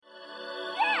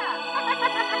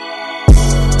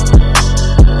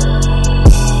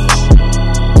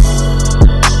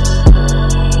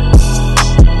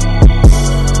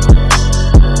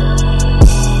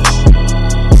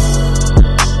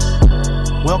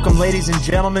Welcome, ladies and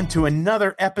gentlemen, to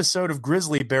another episode of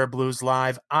Grizzly Bear Blues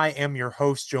Live. I am your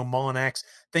host, Joe Mullinax.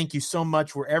 Thank you so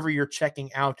much, wherever you're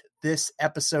checking out this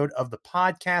episode of the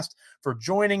podcast, for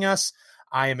joining us.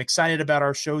 I am excited about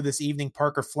our show this evening.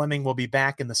 Parker Fleming will be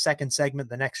back in the second segment,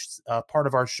 the next part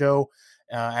of our show,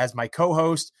 as my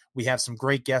co-host. We have some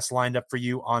great guests lined up for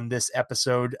you on this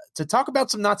episode to talk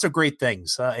about some not so great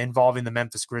things involving the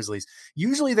Memphis Grizzlies.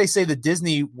 Usually they say the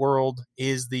Disney World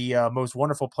is the most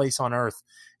wonderful place on earth.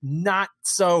 Not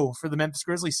so for the Memphis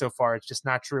Grizzlies so far. It's just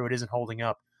not true. It isn't holding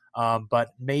up. But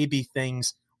maybe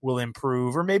things will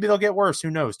improve, or maybe they'll get worse. Who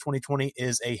knows? 2020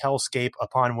 is a hellscape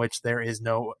upon which there is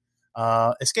no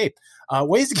escape.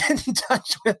 Ways to get in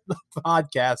touch with the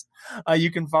podcast. You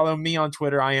can follow me on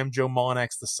Twitter. I am Joe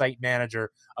Mullinax, the site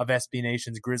manager of SB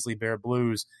Nation's Grizzly Bear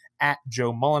Blues, at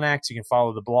Joe Mullinax. You can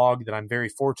follow the blog that I'm very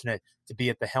fortunate to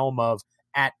be at the helm of,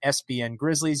 at SBN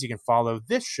Grizzlies. You can follow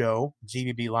this show,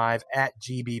 GBB Live, at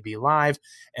GBB Live,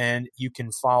 and you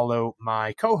can follow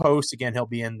my co-host. Again, he'll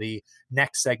be in the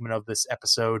next segment of this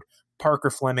episode, Parker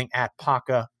Fleming, at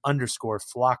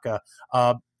Paca_Flocka.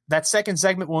 That second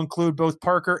segment will include both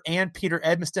Parker and Peter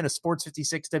Edmiston of Sports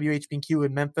 56 WHBQ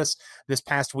in Memphis. This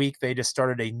past week, they just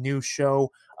started a new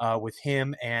show with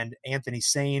him and Anthony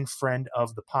Sane, friend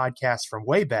of the podcast from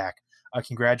way back.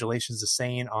 Congratulations to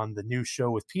Sane on the new show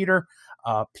with Peter.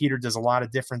 Peter does a lot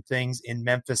of different things in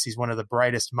Memphis. He's one of the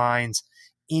brightest minds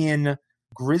in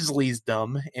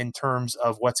Grizzliesdom in terms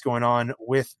of what's going on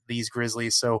with these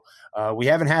Grizzlies. So we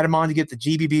haven't had him on to get the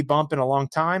GBB bump in a long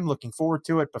time. Looking forward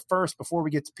to it. But first, before we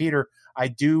get to Peter, I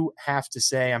do have to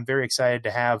say I'm very excited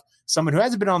to have someone who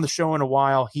hasn't been on the show in a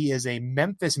while. He is a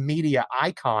Memphis media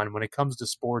icon when it comes to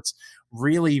sports.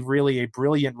 Really, really a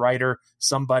brilliant writer,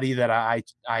 somebody that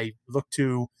I look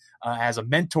to as a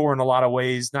mentor in a lot of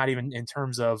ways, not even in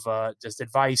terms of just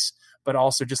advice, but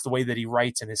also just the way that he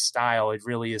writes and his style. It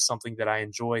really is something that I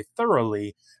enjoy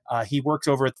thoroughly. He works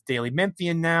over at the Daily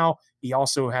Memphian now. He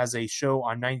also has a show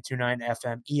on 92.9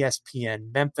 FM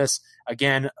ESPN Memphis.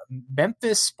 Again,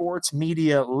 Memphis sports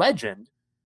media legend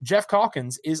Geoff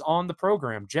Calkins is on the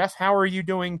program. Geoff, how are you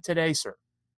doing today, sir?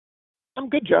 I'm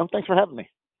good, Joe. Thanks for having me.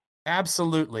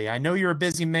 Absolutely. I know you're a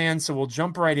busy man, so we'll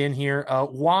jump right in here.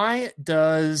 Why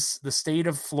does the state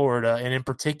of Florida, and in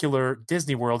particular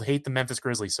Disney World, hate the Memphis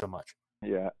Grizzlies so much?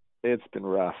 Yeah, it's been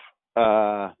rough.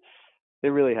 It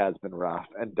really has been rough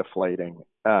and deflating.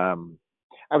 I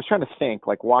was trying to think,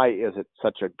 why is it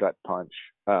such a gut punch,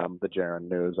 the Jaren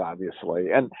news,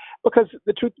 obviously? And because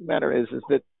the truth of the matter is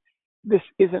that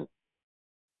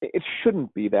it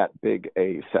shouldn't be that big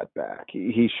a setback.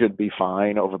 He should be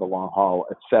fine over the long haul,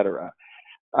 etc.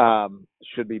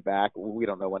 Should be back. We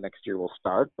don't know when next year will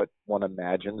start, but one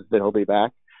imagines that he'll be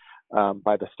back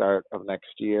by the start of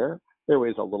next year. There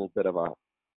was a little bit of a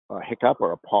hiccup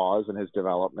or a pause in his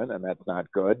development, and that's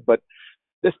not good. But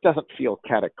this doesn't feel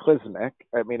cataclysmic.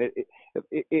 I mean,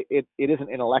 it isn't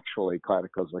intellectually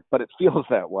cataclysmic, but it feels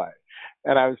that way.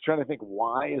 And I was trying to think,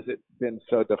 why has it been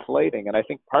so deflating? And I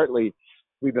think partly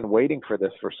we've been waiting for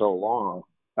this for so long.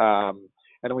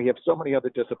 And we have so many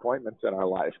other disappointments in our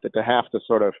life that to have to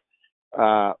sort of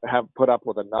have put up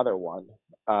with another one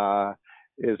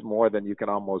is more than you can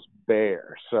almost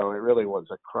bear. So it really was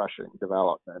a crushing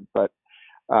development. But,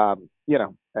 and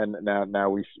now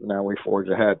we forge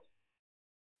ahead.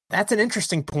 That's an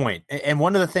interesting point. And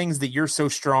one of the things that you're so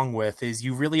strong with is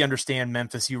you really understand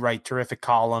Memphis. You write terrific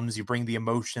columns. You bring the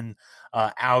emotion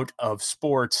out of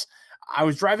sports. I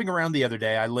was driving around the other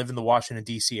day. I live in the Washington,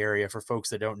 D.C. area, for folks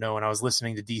that don't know, and I was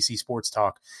listening to D.C. Sports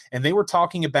Talk, and they were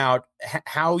talking about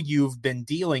how you've been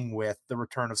dealing with the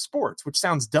return of sports, which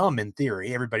sounds dumb in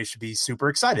theory. Everybody should be super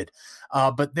excited.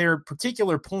 But their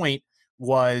particular point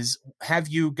was, have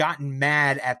you gotten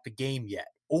mad at the game yet?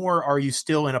 Or are you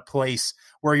still in a place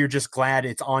where you're just glad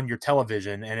it's on your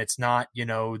television and it's not,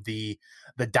 the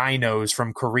dinos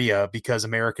from Korea because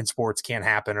American sports can't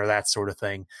happen or that sort of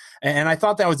thing? And I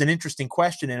thought that was an interesting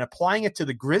question, and applying it to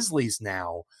the Grizzlies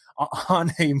now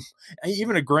on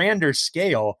even a grander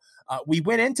scale. We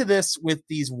went into this with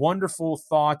these wonderful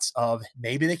thoughts of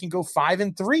maybe they can go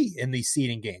 5-3 in these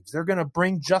seeding games. They're going to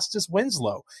bring Justice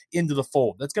Winslow into the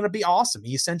fold. That's going to be awesome.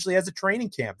 He essentially has a training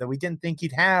camp that we didn't think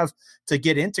he'd have to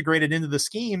get integrated into the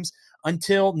schemes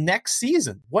until next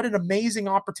season. What an amazing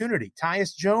opportunity.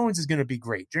 Tyus Jones is going to be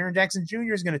great. Jaren Jackson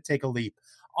Jr. is going to take a leap.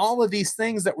 All of these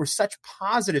things that were such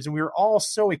positives, and we were all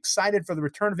so excited for the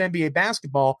return of NBA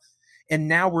basketball, and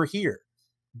now we're here.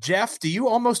 Geoff, do you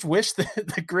almost wish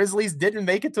that the Grizzlies didn't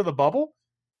make it to the bubble?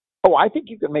 Oh, I think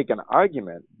you can make an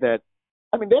argument that,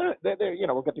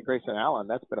 we'll get to Grayson Allen.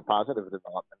 That's been a positive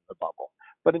development in the bubble.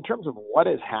 But in terms of what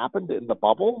has happened in the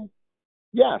bubble,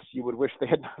 yes, you would wish they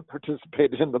had not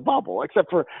participated in the bubble, except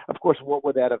for, of course, what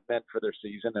would that have meant for their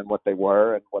season and what they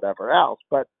were and whatever else.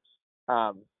 But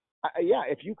yeah,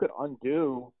 if you could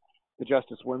undo the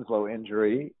Justice Winslow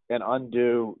injury and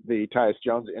undo the Tyus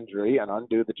Jones injury and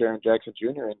undo the Jaren Jackson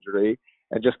Jr. injury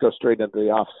and just go straight into the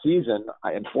off season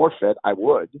and forfeit, I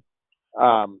would.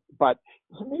 But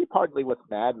to me, partly what's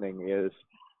maddening is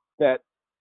that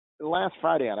last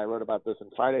Friday, and I wrote about this in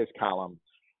Friday's column,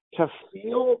 to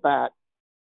feel that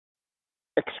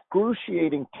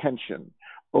excruciating tension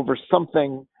over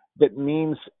something that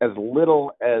means as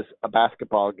little as a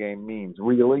basketball game means,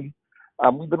 really.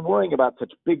 We've been worrying about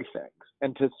such big things,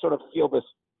 and to sort of feel this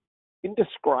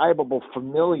indescribable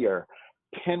familiar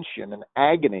tension and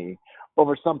agony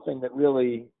over something that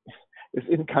really is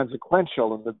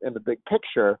inconsequential in the big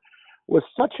picture was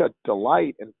such a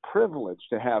delight and privilege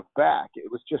to have back.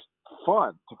 It was just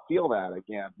fun to feel that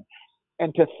again,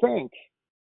 and to think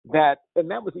that,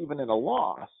 and that was even in a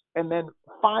loss, and then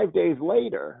 5 days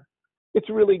later, it's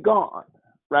really gone,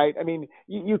 right? I mean,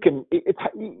 you can, it's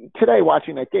today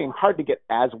watching that game, hard to get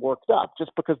as worked up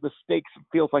just because the stakes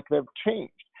feels like they've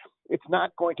changed. It's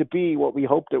not going to be what we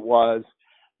hoped it was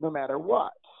no matter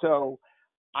what. So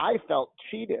I felt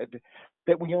cheated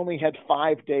that we only had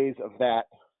 5 days of that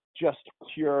just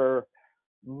pure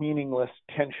meaningless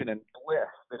tension and bliss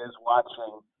that is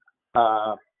watching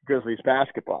Grizzlies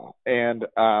basketball. And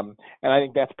I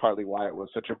think that's partly why it was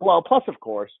such a blow. Plus, of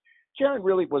course, Jaren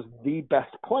really was the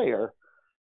best player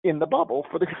in the bubble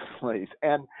for the Grizzlies,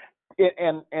 and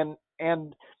the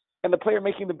player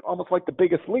making almost like the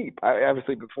biggest leap.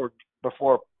 Obviously, before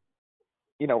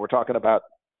we're talking about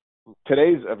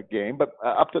today's game, but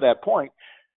up to that point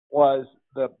was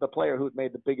the player who had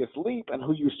made the biggest leap and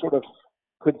who you sort of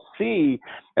could see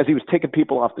as he was taking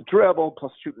people off the dribble,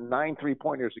 plus shooting 9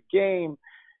 3-pointers a game.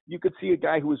 You could see a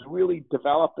guy who was really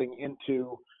developing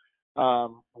into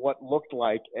what looked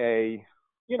like a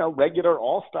regular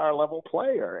all-star level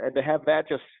player, and to have that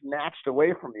just snatched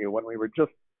away from you when we were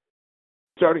just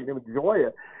starting to enjoy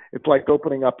it, it's like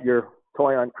opening up your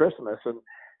toy on Christmas and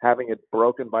having it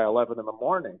broken by 11 in the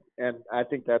morning. And I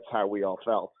think that's how we all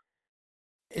felt.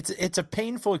 It's a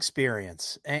painful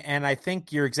experience, and I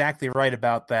think you're exactly right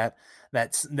about that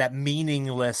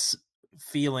meaningless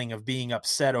feeling of being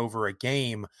upset over a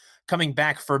game coming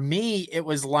back. For me, it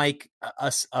was like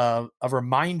a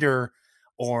reminder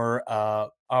or a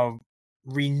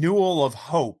renewal of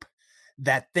hope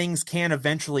that things can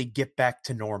eventually get back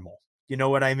to normal. You know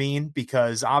what I mean?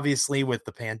 Because obviously with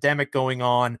the pandemic going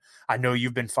on, I know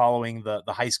you've been following the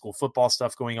high school football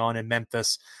stuff going on in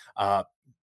Memphis.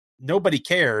 Nobody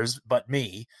cares but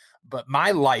me, but my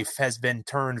life has been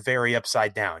turned very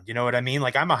upside down. You know what I mean?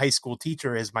 Like, I'm a high school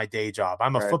teacher as my day job.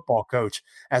 I'm a football coach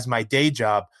as my day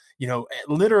job.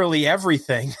 Literally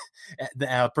everything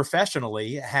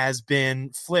professionally has been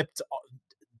flipped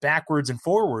backwards and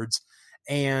forwards.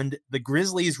 And the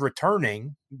Grizzlies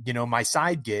returning, my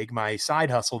side gig, my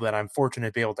side hustle that I'm fortunate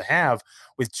to be able to have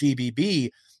with GBB,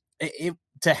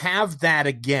 to have that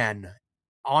again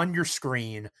on your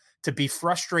screen, to be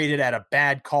frustrated at a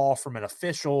bad call from an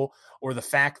official, or the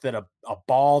fact that a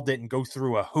ball didn't go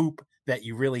through a hoop that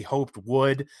you really hoped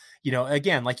would,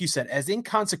 again, like you said, as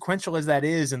inconsequential as that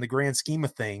is in the grand scheme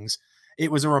of things,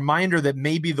 it was a reminder that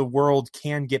maybe the world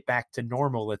can get back to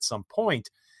normal at some point.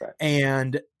 Right.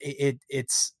 And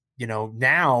it's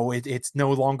now it's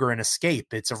no longer an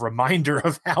escape. It's a reminder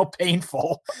of how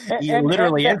painful,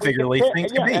 literally and figuratively,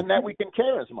 things can be. And that we can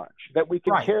care as much, that we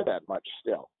can care that much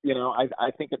still.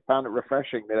 I think it found it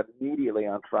refreshing that immediately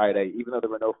on Friday, even though there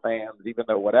were no fans, even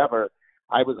though whatever,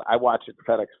 I watched at the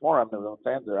FedEx Forum. There were no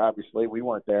fans there, obviously. We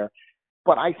weren't there.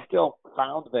 But I still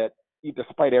found that,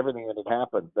 despite everything that had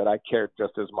happened, that I cared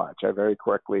just as much. I very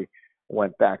quickly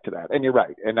went back to that. And you're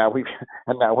right. And now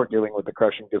we're dealing with the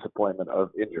crushing disappointment of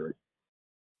injury.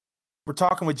 We're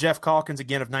talking with Geoff Calkins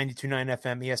again of 92.9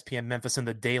 FM, ESPN Memphis, and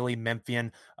the Daily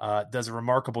Memphian. Does a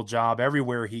remarkable job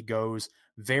everywhere he goes.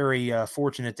 Very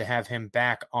fortunate to have him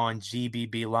back on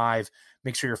GBB Live.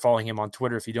 Make sure you're following him on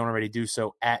Twitter if you don't already do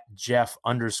so, at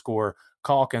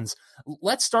Geoff_Calkins.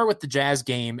 Let's start with the Jazz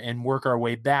game and work our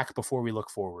way back before we look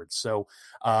forward. So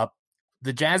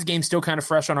the Jazz game still kind of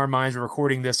fresh on our minds. We're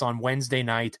recording this on Wednesday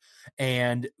night,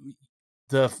 and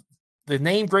the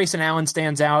name Grayson Allen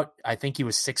stands out. I think he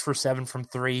was 6 for 7 from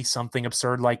 3, something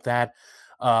absurd like that,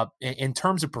 in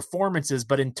terms of performances.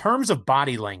 But in terms of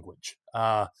body language,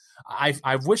 I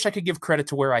wish I could give credit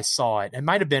to where I saw it. It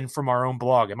might have been from our own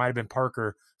blog. It might have been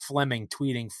Parker Fleming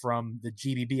tweeting from the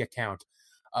GBB account.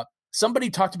 Somebody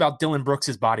talked about Dillon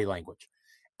Brooks' body language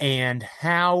and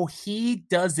how he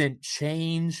doesn't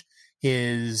change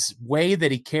his way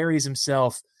that he carries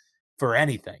himself for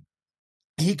anything.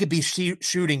 He could be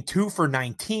shooting 2 for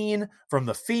 19 from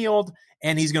the field,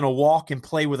 and he's going to walk and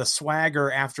play with a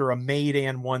swagger after a made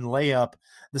and one layup,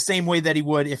 the same way that he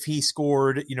would if he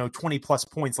scored, 20 plus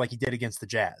points like he did against the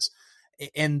Jazz.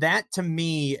 And that, to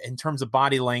me, in terms of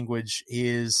body language,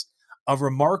 is a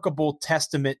remarkable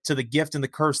testament to the gift and the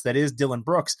curse that is Dillon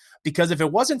Brooks, because if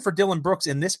it wasn't for Dillon Brooks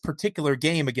in this particular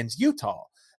game against Utah,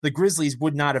 the Grizzlies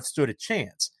would not have stood a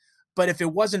chance. But if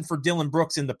it wasn't for Dillon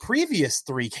Brooks in the previous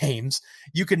 3 games,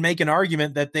 you could make an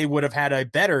argument that they would have had a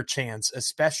better chance,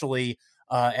 especially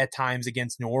at times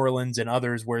against New Orleans and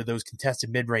others where those contested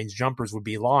mid-range jumpers would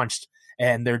be launched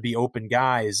and there'd be open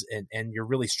guys and you're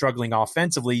really struggling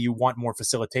offensively. You want more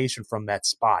facilitation from that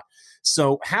spot.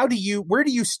 So where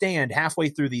do you stand halfway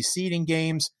through these seeding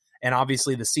games? And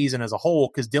obviously the season as a whole,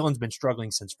 because Dillon's been struggling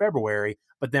since February.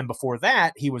 But then before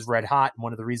that, he was red hot, and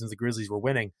one of the reasons the Grizzlies were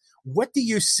winning. What do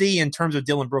you see in terms of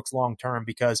Dillon Brooks long-term?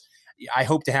 Because I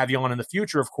hope to have you on in the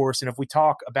future, of course. And if we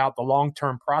talk about the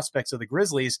long-term prospects of the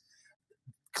Grizzlies,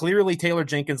 clearly Taylor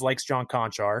Jenkins likes John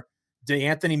Konchar.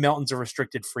 DeAnthony Melton's a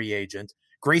restricted free agent.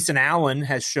 Grayson Allen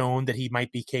has shown that he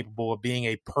might be capable of being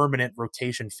a permanent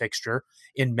rotation fixture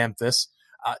in Memphis.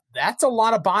 That's a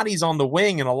lot of bodies on the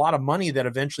wing and a lot of money that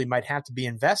eventually might have to be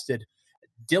invested.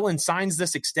 Dillon signs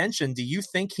this extension. Do you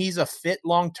think he's a fit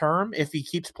long-term if he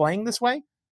keeps playing this way?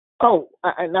 Oh,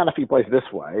 not if he plays this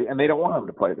way, and they don't want him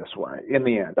to play this way in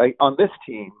the end. On this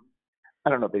team,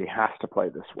 I don't know that he has to play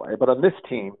this way, but on this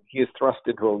team, he is thrust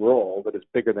into a role that is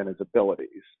bigger than his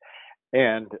abilities,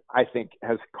 and I think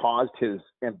has caused his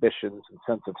ambitions and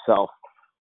sense of self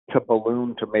to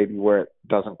balloon to maybe where it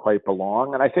doesn't quite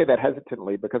belong. And I say that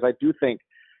hesitantly because I do think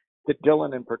that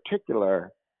Dillon in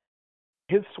particular,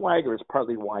 his swagger is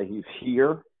partly why he's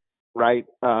here, right?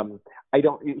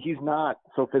 He's not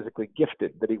so physically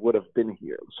gifted that he would have been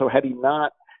here. So had he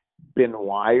not been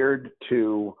wired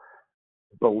to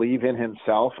believe in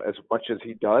himself as much as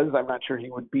he does, I'm not sure he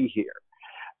would be here.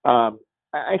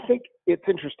 I think it's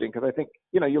interesting because I think,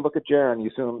 you look at Jaren, you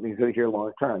assume he's here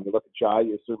long term. You look at Ja,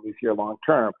 you assume he's here long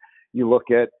term. You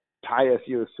look at Tyus,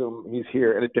 you assume he's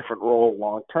here in a different role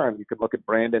long term. You could look at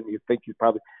Brandon, you think he's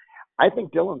probably – I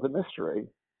think Dillon's a mystery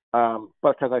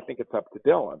because I think it's up to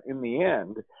Dillon. In the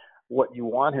end, what you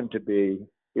want him to be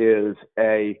is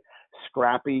a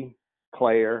scrappy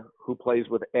player who plays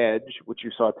with edge, which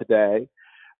you saw today,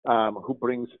 who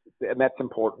brings – and that's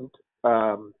important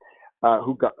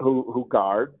who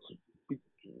guards,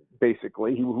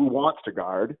 basically, who wants to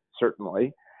guard,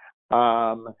 certainly,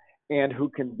 and who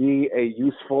can be a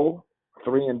useful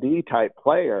 3-and-D type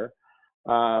player,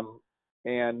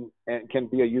 and can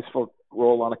be a useful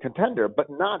role on a contender, but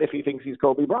not if he thinks he's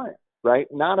Kobe Bryant, right?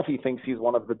 Not if he thinks he's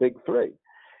one of the big 3.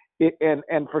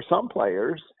 And for some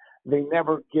players, they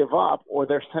never give up, or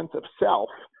their sense of self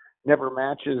never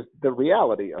matches the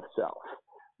reality of self.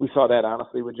 We saw that,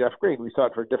 honestly, with Jeff Green. We saw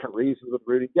it for different reasons with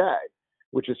Rudy Gay,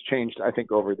 which has changed, I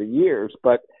think, over the years.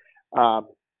 But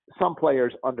some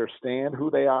players understand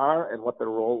who they are and what their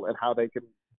role and how they can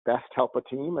best help a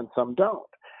team, and some don't.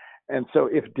 And so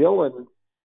if Dillon,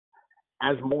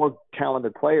 as more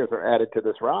talented players are added to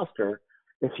this roster,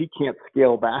 if he can't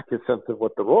scale back his sense of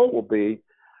what the role will be,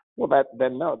 well,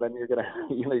 then you're going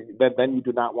to, then you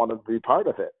do not want to be part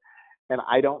of it. And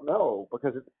I don't know,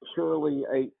 because it's surely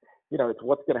it's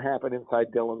what's going to happen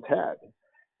inside Dillon's head,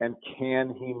 and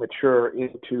can he mature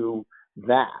into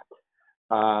that?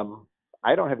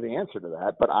 I don't have the answer to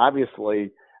that, but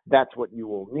obviously that's what you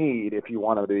will need if you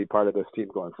want him to be part of this team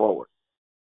going forward.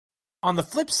 On the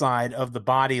flip side of the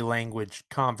body language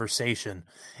conversation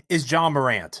is Ja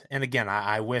Morant. And again,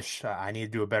 I wish I need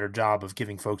to do a better job of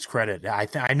giving folks credit.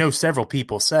 I know several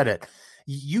people said it.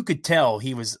 You could tell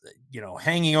he was,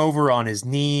 hanging over on his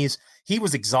knees. He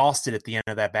was exhausted at the end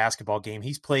of that basketball game.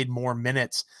 He's played more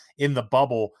minutes in the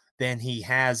bubble than he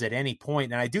has at any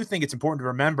point. And I do think it's important to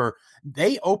remember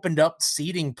they opened up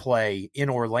seeding play in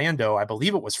Orlando. I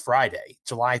believe it was Friday,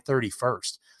 July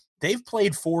 31st. They've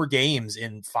played 4 games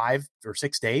in 5 or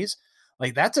 6 days.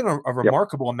 Like, that's a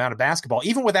remarkable amount of basketball,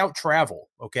 even without travel.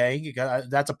 Okay.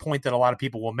 That's a point that a lot of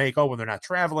people will make. Oh, when they're not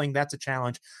traveling, that's a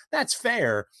challenge. That's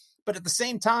fair. But at the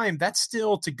same time, that's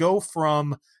still to go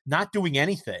from not doing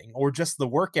anything or just the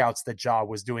workouts that Ja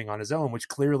was doing on his own, which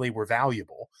clearly were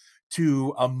valuable,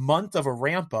 to a month of a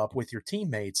ramp up with your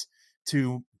teammates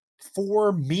to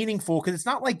 4 meaningful, because it's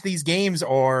not like these games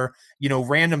are,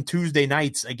 random Tuesday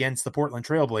nights against the Portland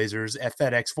Trailblazers at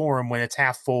FedEx Forum when it's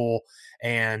half full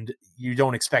and you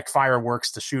don't expect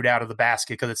fireworks to shoot out of the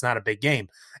basket because it's not a big game.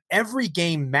 Every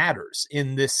game matters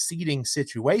in this seeding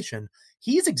situation.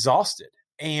 He's exhausted.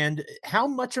 And how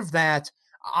much of that,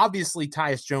 obviously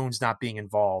Tyus Jones not being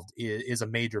involved is a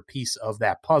major piece of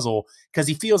that puzzle because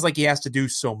he feels like he has to do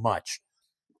so much.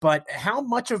 But how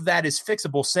much of that is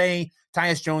fixable? Say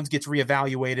Tyus Jones gets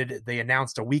reevaluated. They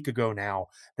announced a week ago now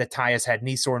that Tyus had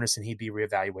knee soreness and he'd be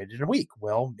reevaluated in a week.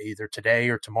 Well, either today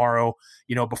or tomorrow,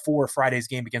 before Friday's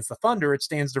game against the Thunder, it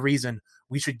stands to reason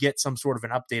we should get some sort of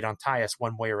an update on Tyus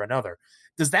one way or another.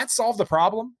 Does that solve the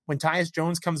problem when Tyus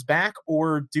Jones comes back,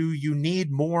 or do you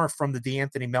need more from the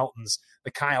DeAnthony Meltons,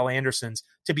 the Kyle Andersons,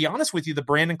 to be honest with you, the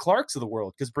Brandon Clarks of the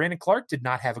world? Because Brandon Clark did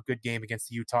not have a good game against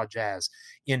the Utah Jazz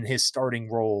in his starting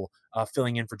role,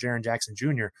 filling in for Jaren Jackson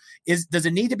Jr. Does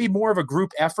it need to be more of a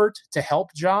group effort to help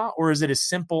Ja, or is it as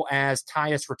simple as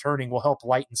Tyus returning will help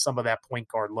lighten some of that point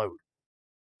guard load?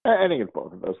 I think it's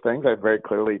both of those things. Very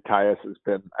clearly, Tyus has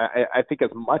been, I think as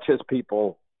much as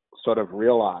people sort of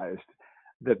realized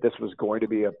that this was going to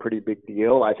be a pretty big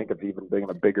deal, I think it's even been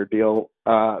a bigger deal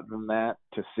than that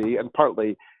to see. And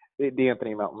partly,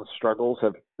 DeAnthony Melton's struggles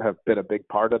have been a big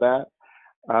part of that.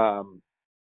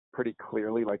 Pretty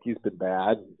clearly, like he's been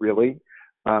bad, really,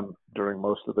 during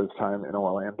most of his time in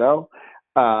Orlando.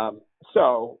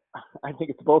 So I think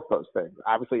it's both those things.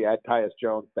 Obviously, add Tyus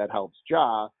Jones, that helps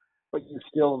Ja, but you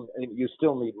still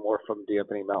need more from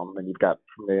DeAnthony Melton than you've got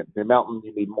from the Melton.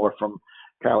 You need more from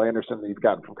Kyle Anderson than you've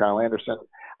gotten from Kyle Anderson.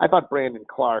 I thought Brandon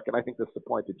Clark, and I think this is the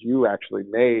point that you actually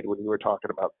made when you were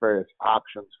talking about various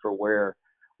options for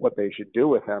what they should do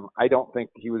with him. I don't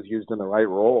think he was used in the right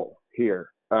role here.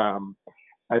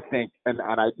 I think, and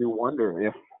I do wonder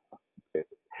if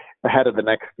ahead of the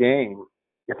next game,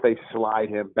 if they slide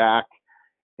him back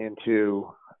into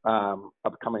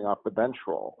coming off the bench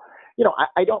role.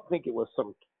 I don't think it was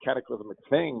some cataclysmic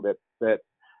thing that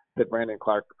Brandon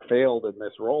Clark failed in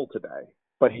this role today,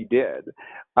 but he did.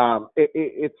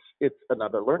 It's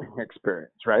another learning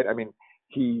experience, right? I mean,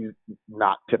 he's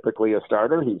not typically a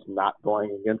starter. He's not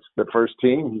going against the first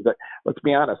team. Let's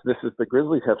be honest, the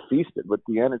Grizzlies have feasted with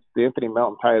Anthony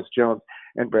Melton, Tyus Jones,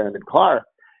 and Brandon Clark.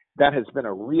 That has been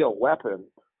a real weapon,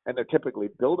 and they're typically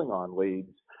building on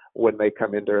leads when they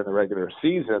come in during the regular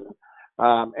season.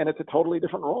 And it's a totally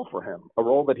different role for him, a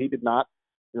role that he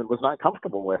was not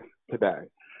comfortable with today.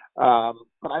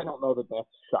 But I don't know that that's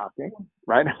shocking,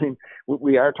 right? I mean,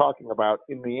 we are talking about,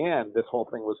 in the end, this whole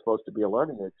thing was supposed to be a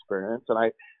learning experience,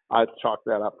 and I chalked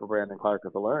that up for Brandon Clark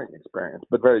as a learning experience.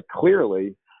 But very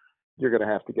clearly, you're going to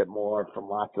have to get more from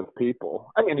lots of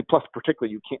people. I mean, plus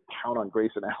particularly, you can't count on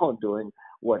Grayson Allen doing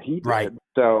what he did. Right.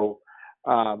 So,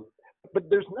 but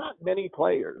there's not many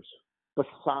players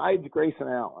besides Grayson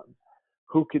Allen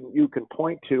who you can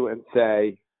point to and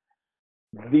say,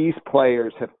 these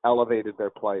players have elevated their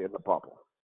play in the bubble.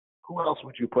 Who else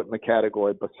would you put in the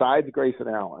category besides Grayson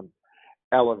Allen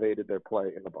elevated their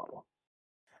play in the bubble?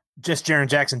 Just Jaren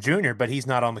Jackson Jr., but he's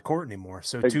not on the court anymore.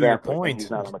 So exactly. To your point,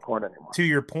 he's not on the court anymore. To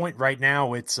your point, right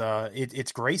now it's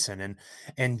Grayson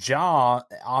and Ja.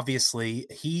 Obviously,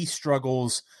 he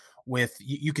struggles with.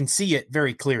 You can see it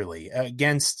very clearly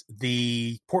against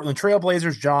the Portland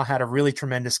Trailblazers. Ja had a really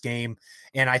tremendous game,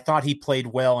 and I thought he played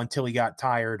well until he got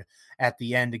tired at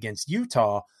the end against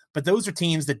Utah. But those are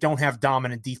teams that don't have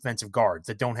dominant defensive guards,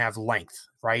 that don't have length,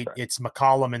 right? It's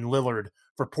McCollum and Lillard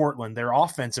for Portland. They're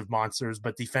offensive monsters,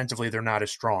 but defensively they're not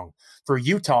as strong. For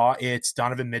Utah, it's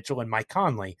Donovan Mitchell and Mike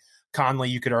Conley. Conley,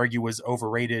 you could argue, was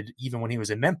overrated even when he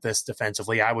was in Memphis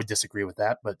defensively. I would disagree with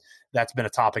that, but that's been a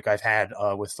topic I've had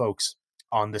with folks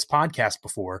on this podcast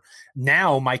before.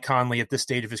 Now, Mike Conley at this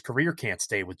stage of his career can't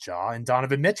stay with Ja, and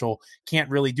Donovan Mitchell can't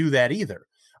really do that either.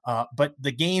 But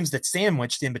the games that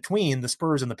sandwiched in between the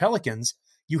Spurs and the Pelicans,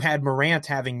 you had Morant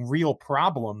having real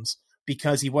problems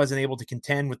because he wasn't able to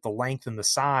contend with the length and the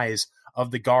size of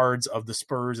the guards of the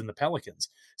Spurs and the Pelicans.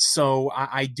 So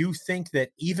I do think that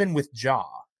even with Ja,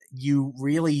 you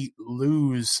really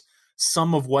lose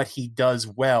some of what he does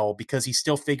well because he's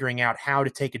still figuring out how to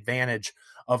take advantage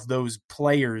of those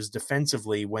players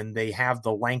defensively when they have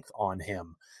the length on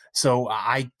him. So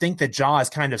I think that Ja has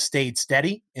kind of stayed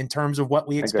steady in terms of what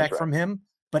we expect from him,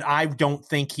 but I don't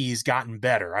think he's gotten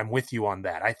better. I'm with you on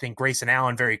that. I think Grayson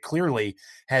Allen very clearly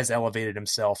has elevated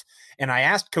himself. And I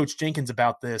asked Coach Jenkins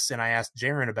about this, and I asked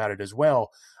Jaren about it as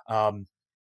well.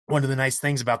 One of the nice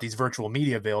things about these virtual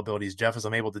media availabilities, Jeff, is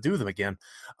I'm able to do them again.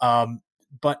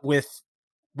 But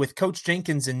with Coach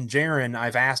Jenkins and Jaren,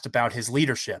 I've asked about his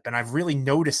leadership, and I've really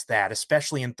noticed that,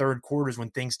 especially in third quarters when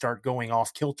things start going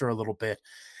off kilter a little bit.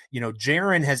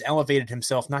 Jaren has elevated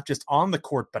himself not just on the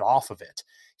court, but off of it.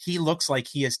 He looks like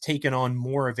he has taken on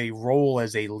more of a role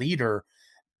as a leader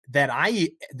than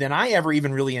I ever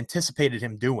even really anticipated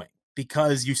him doing,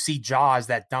 because you see Ja as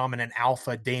that dominant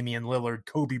alpha, Damian Lillard,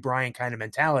 Kobe Bryant kind of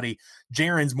mentality.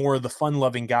 Jaren's more of the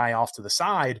fun-loving guy off to the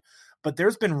side, but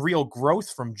there's been real growth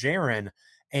from Jaren,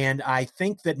 and I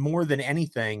think that more than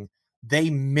anything, they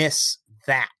miss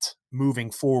that moving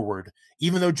forward.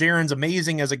 Even though Jaren's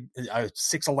amazing as a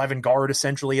 6'11 guard,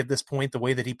 essentially at this point, the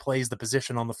way that he plays the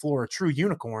position on the floor, a true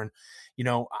unicorn.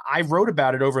 I wrote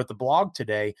about it over at the blog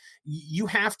today. You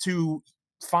have to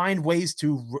find ways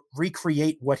to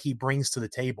recreate what he brings to the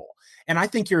table. And I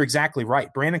think you're exactly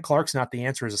right. Brandon Clarke's not the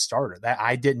answer as a starter.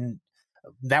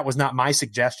 That was not my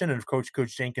suggestion. And of course,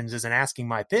 Coach Jenkins isn't asking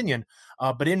my opinion.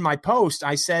 But in my post,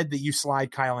 I said that you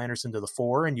slide Kyle Anderson to the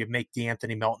 4 and you make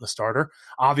DeAnthony Melton the starter.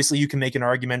 Obviously, you can make an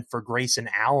argument for Grayson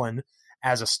Allen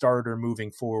as a starter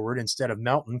moving forward instead of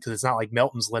Melton, because it's not like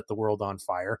Melton's lit the world on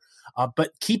fire.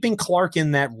 But keeping Clarke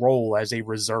in that role as a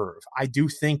reserve, I do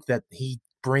think that he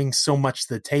brings so much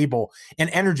to the table, an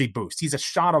energy boost. He's a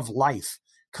shot of life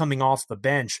coming off the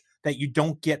bench that you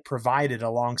don't get provided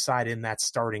alongside in that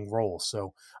starting role.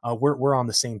 So we're on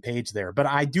the same page there. But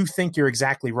I do think you're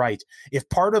exactly right. If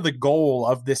part of the goal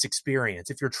of this experience,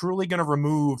 if you're truly going to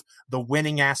remove the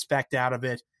winning aspect out of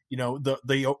it,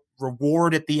 the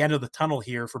reward at the end of the tunnel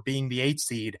here for being the 8th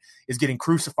seed is getting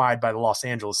crucified by the Los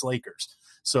Angeles Lakers.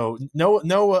 So no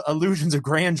illusions of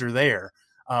grandeur there.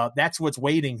 That's what's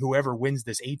waiting whoever wins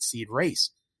this 8th seed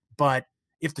race. But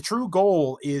if the true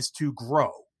goal is to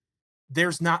grow,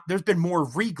 there's been more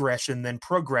regression than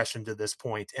progression to this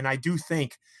point. And I do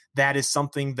think that is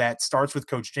something that starts with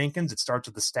Coach Jenkins. It starts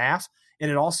with the staff, and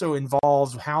it also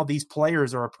involves how these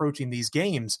players are approaching these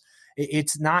games.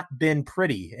 It's not been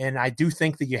pretty. And I do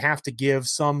think that you have to give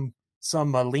some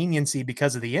leniency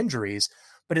because of the injuries.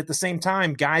 But at the same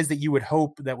time, guys that you would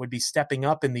hope that would be stepping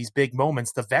up in these big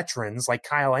moments, the veterans like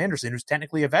Kyle Anderson, who's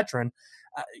technically a veteran,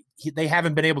 they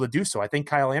haven't been able to do so. I think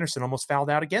Kyle Anderson almost fouled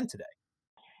out again today.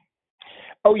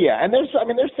 Oh yeah, and there's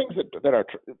things that are.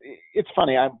 It's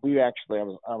funny. I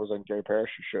was on Gary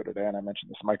Parrish's show today, and I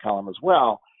mentioned this in my column as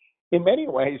well. In many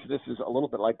ways, this is a little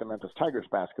bit like the Memphis Tigers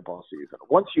basketball season.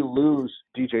 Once you lose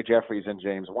DJ Jeffries and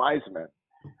James Wiseman,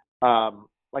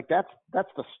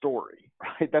 that's the story,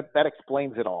 right? That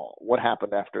explains it all. What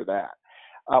happened after that?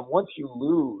 Once you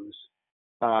lose,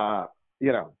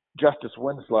 Justice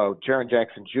Winslow, Jaren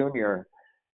Jackson Jr.,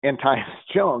 and Tyus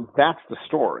Jones, that's the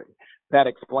story. That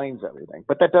explains everything.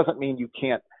 But that doesn't mean you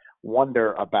can't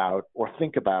wonder about or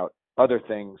think about other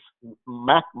things,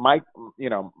 micro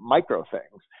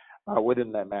things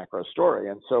within that macro story.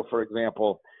 And so, for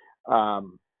example,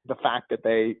 the fact that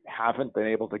they haven't been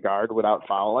able to guard without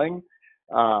fouling,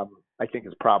 I think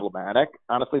is problematic.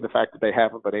 Honestly, the fact that they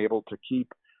haven't been able to keep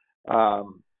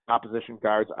opposition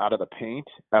guards out of the paint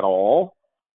at all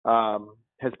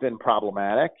has been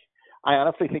problematic. I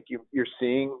honestly think you're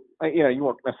seeing, you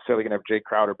weren't necessarily going to have Jay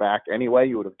Crowder back anyway.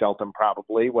 You would have dealt him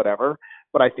probably, whatever.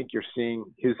 But I think you're seeing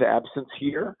his absence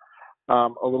here a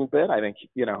little bit. I think,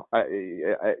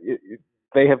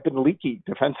 they have been leaky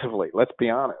defensively, let's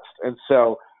be honest. And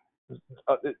so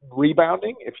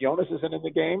rebounding, if Jonas isn't in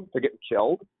the game, they're getting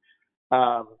killed.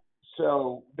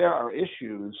 So there are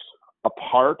issues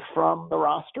apart from the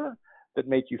roster that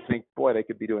make you think, boy, they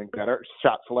could be doing better.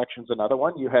 Shot selection's another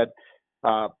one. You had,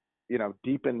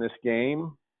 deep in this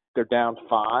game, they're down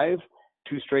 5,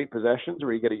 2 straight possessions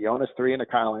where you get a Jonas 3 and a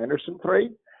Kyle Anderson 3.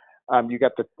 You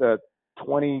got the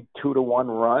 22-1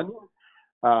 run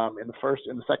in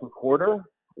the second quarter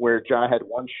where Ja had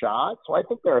 1 shot. So I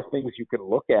think there are things you can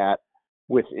look at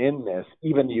within this,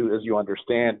 even as you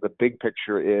understand the big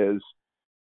picture is,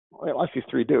 well, that's these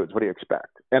 3 dudes. What do you expect?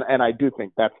 And I do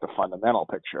think that's the fundamental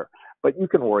picture. But you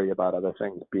can worry about other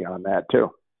things beyond that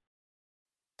too.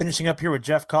 Finishing up here with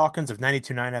Jeff Calkins of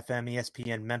 92.9 FM,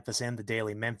 ESPN Memphis, and the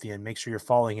Daily Memphian. Make sure you're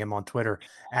following him on Twitter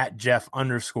at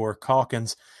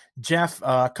Jeff_Calkins. Jeff,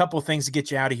 a couple of things to get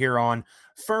you out of here on.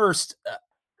 First,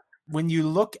 when you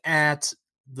look at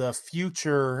the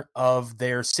future of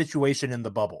their situation in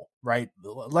the bubble, right?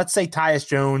 Let's say Tyus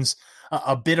Jones,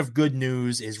 a bit of good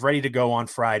news, is ready to go on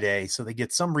Friday. So they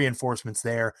get some reinforcements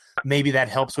there. Maybe that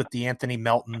helps with DeAnthony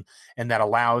Melton, and that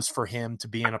allows for him to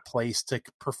be in a place to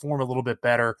perform a little bit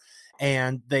better.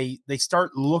 And they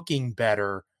start looking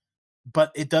better,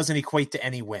 but it doesn't equate to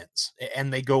any wins.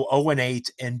 And they go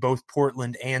 0-8, and both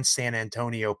Portland and San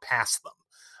Antonio pass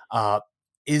them.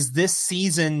 Is this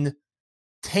season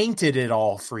tainted at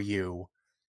all for you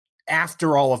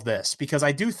after all of this? Because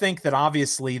I do think that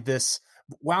obviously this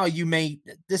might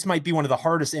be one of the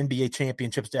hardest NBA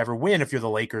championships to ever win if you're the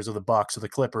Lakers or the Bucks or the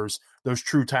Clippers, those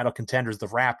true title contenders, the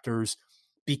Raptors,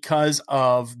 because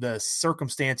of the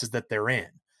circumstances that they're in.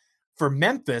 for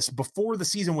Memphis, before the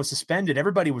season was suspended,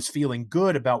 everybody was feeling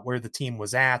good about where the team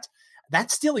was at. That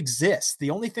still exists.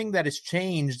 The only thing that has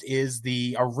changed is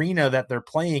the arena that they're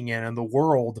playing in and the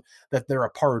world that they're a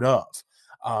part of.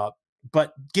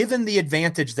 But given the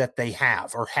advantage that they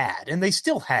have or had, and they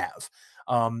still have,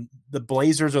 the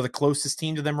Blazers are the closest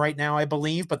team to them right now, I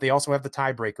believe, but they also have the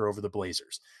tiebreaker over the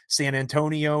Blazers. San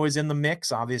Antonio is in the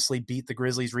mix, obviously beat the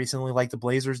Grizzlies recently like the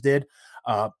Blazers did.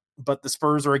 But the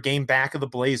Spurs are a game back of the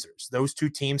Blazers. Those two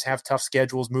teams have tough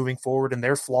schedules moving forward, and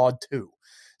they're flawed too.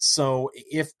 So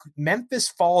if Memphis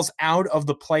falls out of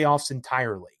the playoffs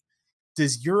entirely,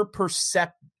 does your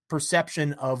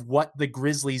perception of what the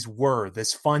Grizzlies were,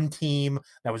 this fun team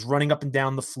that was running up and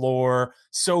down the floor,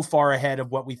 so far ahead of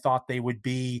what we thought they would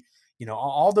be,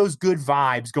 all those good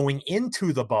vibes going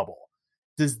into the bubble,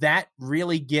 does that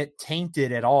really get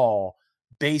tainted at all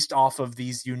based off of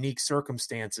these unique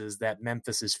circumstances that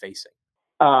Memphis is facing?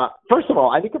 First of all,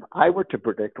 I think if I were to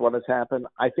predict what has happened,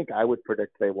 I think I would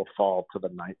predict they will fall to the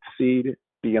 9th seed,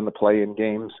 be in the play-in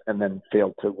games, and then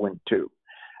fail to win 2.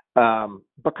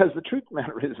 Because the truth of the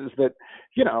matter is that,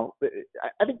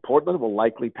 I think Portland will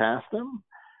likely pass them,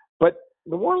 but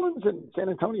New Orleans and San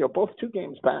Antonio, both 2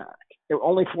 games back.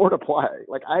 Only 4 to play.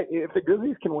 If the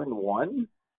Grizzlies can win one,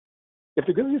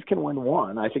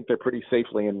 I think they're pretty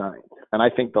safely in 9th, and I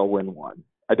think they'll win one.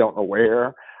 I don't know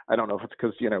where. I don't know if it's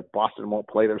because, Boston won't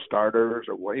play their starters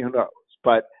or what, who knows.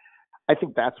 But I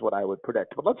think that's what I would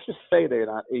predict. But let's just say they're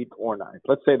not 8th or 9th.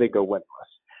 Let's say they go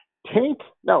winless. Taint?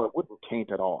 No, it wouldn't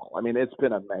taint at all. I mean, it's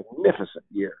been a magnificent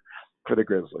year for the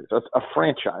Grizzlies. It's a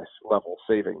franchise-level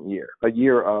saving year, a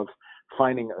year of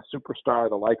finding a superstar,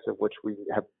 the likes of which we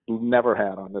have never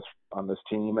had on this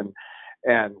team.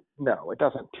 And no, it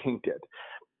doesn't taint it.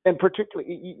 And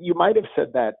particularly, you might have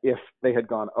said that if they had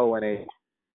gone 0-8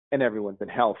 and everyone's been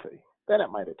healthy, then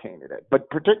it might have tainted it. But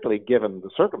particularly given the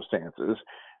circumstances,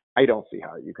 I don't see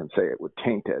how you can say it would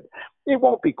taint it. It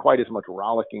won't be quite as much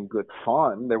rollicking good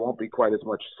fun. There won't be quite as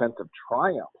much sense of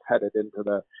triumph headed into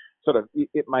the sort of,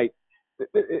 it might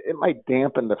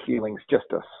dampen the feelings just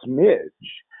a smidge.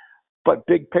 But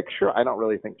big picture, I don't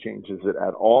really think changes it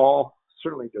at all.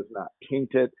 Certainly does not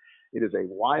taint it. It is a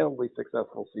wildly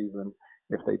successful season.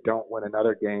 If they don't win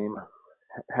another game,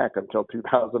 heck, until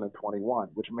 2021,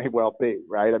 which may well be,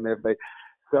 right? I mean,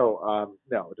 no,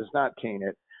 it does not taint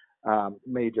it.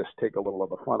 May just take a little of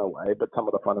the fun away, but some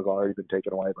of the fun has already been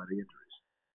taken away by the injuries.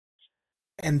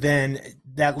 And then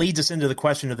that leads us into the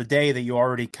question of the day that you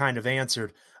already kind of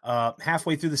answered.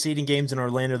 Halfway through the seeding games in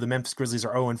Orlando, the Memphis Grizzlies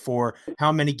are 0-4.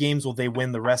 How many games will they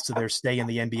win the rest of their stay in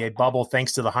the NBA bubble,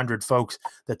 thanks to the 100 folks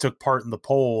that took part in the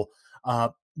poll?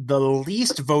 The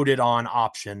least voted on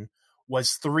option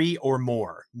was 3 or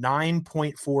more.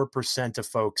 9.4% of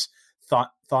folks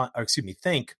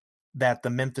think that the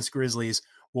Memphis Grizzlies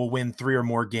will win 3 or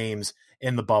more games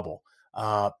in the bubble.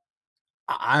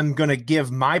 I'm going to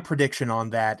give my prediction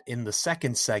on that in the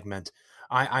second segment.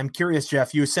 I'm curious,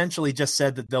 Jeff, you essentially just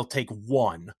said that they'll take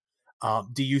 1.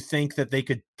 Do you think that they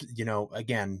could,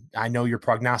 again, I know you're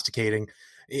prognosticating.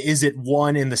 Is it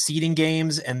 1 in the seeding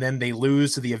games and then they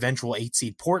lose to the eventual 8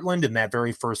 seed Portland in that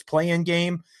very first play-in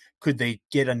game? Could they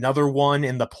get another 1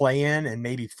 in the play-in and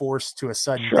maybe forced to a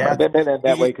sudden death?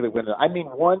 That way could they win it? I mean,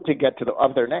 1 to get to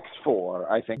of their next 4.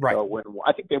 I think they'll win.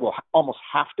 I think they will almost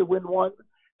have to win 1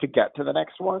 to get to the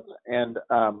next one. And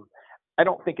I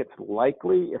don't think it's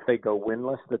likely if they go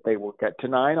winless that they will get to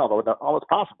 9, although it's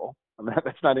possible. I mean,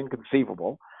 that's not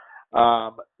inconceivable.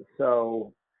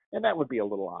 And that would be a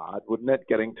little odd, wouldn't it?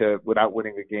 Getting to without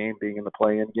winning a game, being in the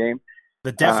play-in game.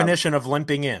 The definition of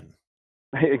limping in.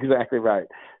 Exactly right.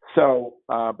 So,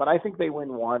 but I think they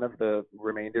win 1 of the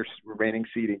remaining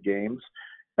seeding games.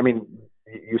 I mean,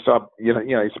 you saw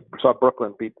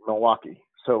Brooklyn beat Milwaukee.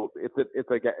 So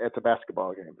it's a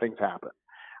basketball game. Things happen.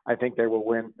 I think they will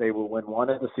win. They will win 1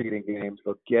 of the seeding games.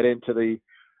 They'll get into the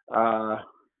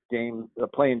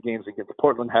play-in games against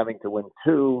Portland, having to win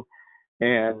 2,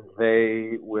 and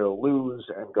they will lose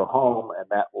and go home, and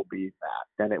that will be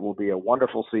that. And it will be a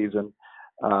wonderful season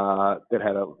that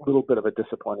had a little bit of a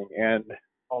disappointing end,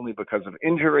 only because of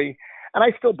injury. And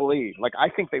I still believe, I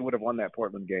think they would have won that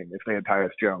Portland game if they had Tyus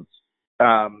Jones.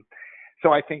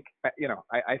 So I think,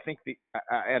 I think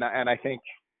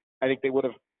they would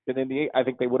have been in the 8. I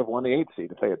think they would have won the 8th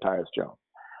seed if they had Tyus Jones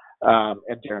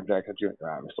and Jaren Jackson Jr.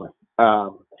 obviously.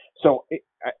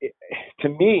 To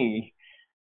me,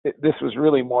 this was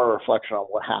really more a reflection on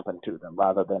what happened to them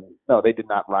rather than they did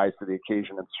not rise to the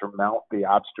occasion and surmount the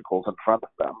obstacles in front of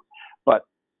them, but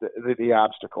the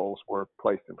obstacles were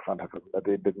placed in front of them that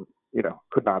they didn't,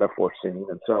 could not have foreseen,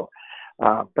 and so.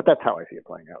 But that's how I see it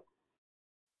playing out.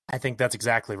 I think that's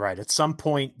exactly right. At some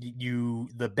point,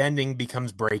 the bending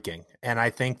becomes breaking. And I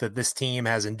think that this team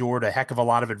has endured a heck of a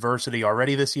lot of adversity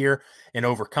already this year and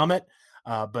overcome it.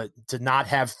 But to not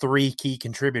have three key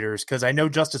contributors, because I know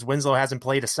Justice Winslow hasn't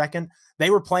played a second. They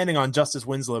were planning on Justice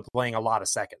Winslow playing a lot of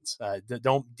seconds.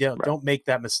 Don't make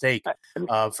that mistake.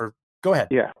 Go ahead.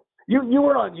 Yeah, you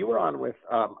were on with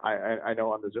I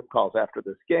know on the Zoom calls after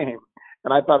this game,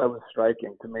 and I thought it was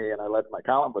striking to me, and I led my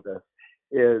column with this,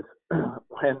 is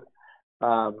when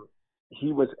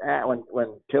he was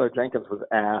when Taylor Jenkins was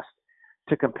asked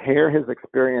to compare his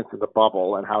experience in the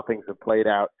bubble and how things have played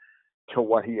out to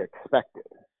what he expected.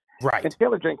 Right. And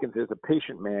Taylor Jenkins is a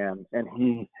patient man, and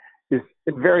he is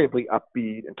invariably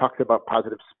upbeat and talks about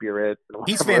positive spirit. And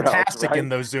he's fantastic else, right? in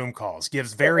those Zoom calls.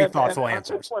 Gives very thoughtful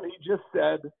answers. This one, he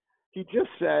just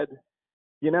said,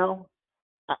 you know,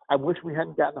 I wish we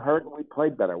hadn't gotten hurt and we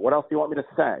played better. What else do you want me to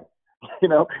say? You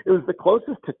know, it was the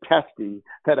closest to testy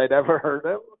that I'd ever heard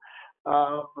him,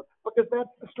 because that's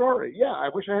the story. Yeah, I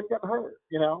wish I hadn't gotten hurt.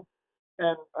 You know,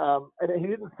 and he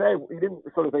didn't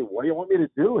sort of say, what do you want me to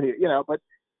do here? You know, but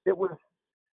it was.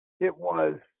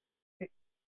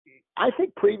 I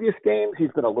think previous games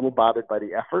he's been a little bothered by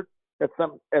the effort at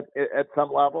some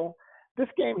level. This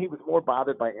game he was more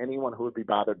bothered by anyone who would be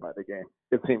bothered by the game.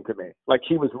 It seemed to me like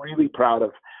he was really proud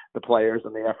of the players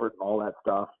and the effort and all that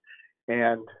stuff,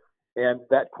 and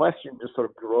that question just sort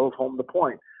of drove home the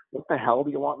point. What the hell do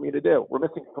you want me to do? We're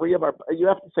missing you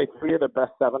have to say three of the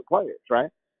best 7 players, right?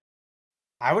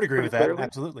 I would agree with that.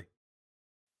 Absolutely.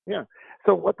 Yeah.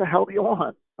 So what the hell do you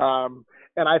want?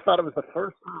 And I thought it was the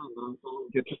first time to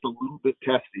get just a little bit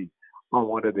testy on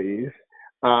one of these,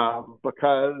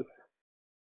 because,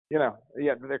 you know,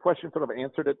 the question sort of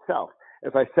answered itself.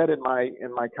 As I said in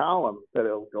my column that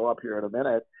it'll go up here in a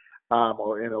minute,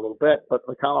 or in a little bit, but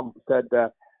the column said,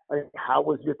 how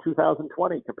was your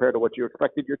 2020 compared to what you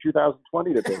expected your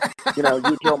 2020 to be? You know,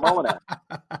 you, Joe Mullinax.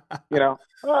 You know,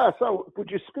 so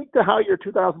would you speak to how your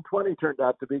 2020 turned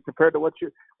out to be compared to what you?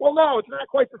 Well, no, it's not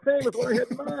quite the same as what I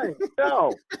had in mind.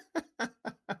 No,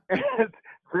 and it's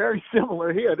very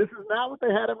similar here. This is not what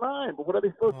they had in mind. But what are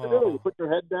they supposed to do? You put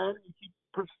your head down and you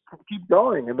keep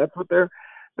going, and that's what they're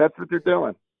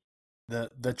doing.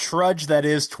 The trudge that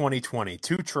is 2020,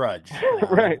 to trudge.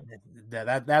 Right.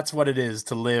 That's what it is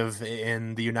to live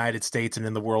in the United States and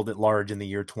in the world at large in the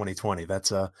year 2020.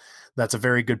 That's a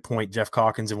very good point, Jeff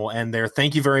Calkins, and we'll end there.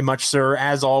 Thank you very much, sir,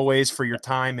 as always, for your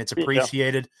time. It's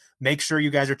appreciated. Make sure you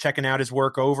guys are checking out his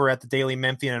work over at the Daily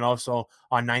Memphian and also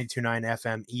on 92.9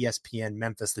 FM ESPN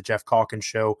Memphis, the Jeff Calkins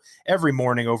Show, every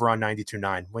morning over on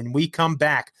 92.9. When we come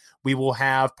back, we will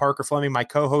have Parker Fleming, my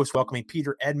co-host, welcoming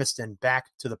Peter Edmiston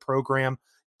back to the program.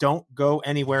 Don't go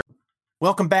anywhere.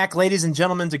 Welcome back, ladies and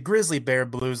gentlemen, to Grizzly Bear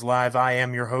Blues Live. I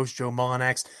am your host, Joe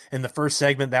Mullinax. In the first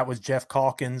segment, that was Jeff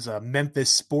Calkins, a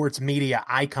Memphis sports media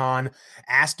icon,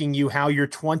 asking you how your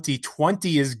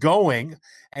 2020 is going.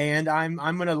 And I'm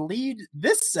going to lead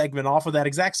this segment off with that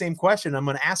exact same question. I'm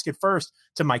going to ask it first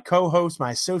to my co-host, my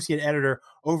associate editor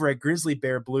over at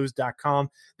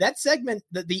grizzlybearblues.com. That segment,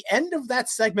 the end of that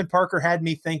segment, Parker, had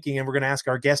me thinking, and we're going to ask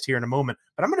our guest here in a moment,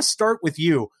 but I'm going to start with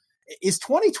you. Is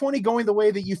 2020 going the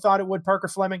way that you thought it would, Parker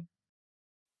Fleming?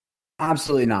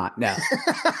 Absolutely not. No.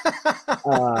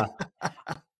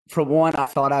 For one, I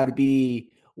thought I would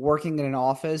be working in an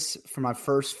office for my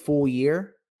first full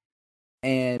year,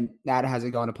 and that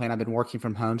hasn't gone to plan. I've been working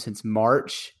from home since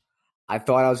March. I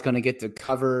thought I was going to get to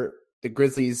cover the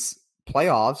Grizzlies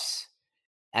playoffs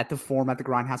at the Forum at the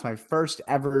Grindhouse, my first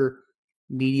ever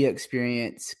media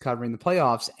experience covering the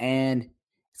playoffs, and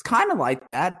it's kind of like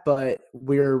that, but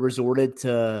we're resorted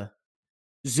to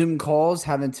Zoom calls,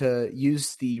 having to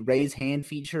use the raise hand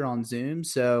feature on Zoom.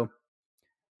 So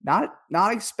not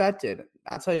expected.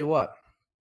 I'll tell you what.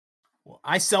 Well,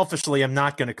 I selfishly am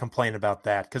not going to complain about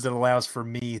that because it allows for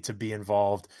me to be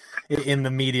involved in the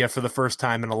media for the first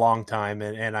time in a long time.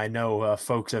 And I know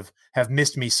folks have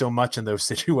missed me so much in those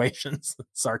situations.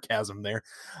 Sarcasm there.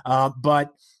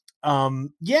 But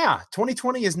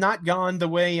 2020 has not gone the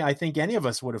way I think any of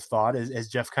us would have thought, as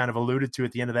Jeff kind of alluded to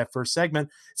at the end of that first segment.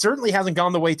 It certainly hasn't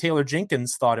gone the way Taylor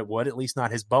Jenkins thought it would, at least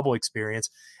not his bubble experience.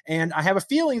 And I have a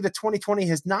feeling that 2020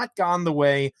 has not gone the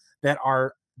way that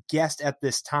our guest at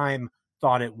this time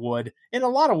thought it would in a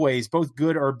lot of ways, both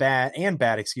good or bad,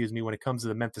 when it comes to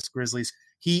the Memphis Grizzlies.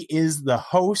 He is the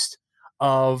host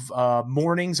of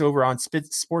mornings over on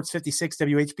Sports 56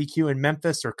 WHBQ in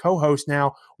Memphis, or co-host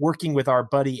now, working with our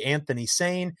buddy Anthony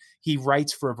Sane. He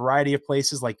writes for a variety of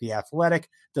places like The Athletic,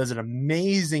 does an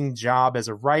amazing job as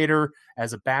a writer,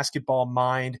 as a basketball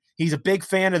mind. He's a big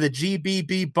fan of the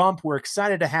GBB bump. We're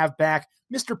excited to have back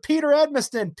Mr. Peter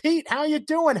Edmiston. Pete, how you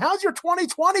doing? How's your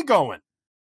 2020 going?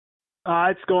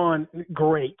 It's going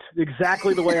great.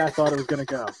 Exactly the way I thought it was going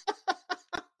to go.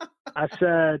 I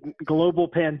said global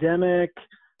pandemic.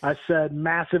 I said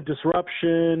massive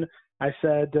disruption. I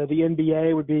said the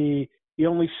NBA would be the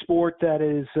only sport that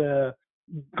is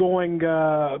going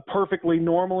perfectly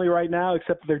normally right now,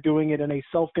 except they're doing it in a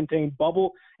self-contained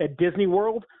bubble at Disney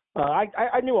World.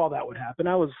 I knew all that would happen.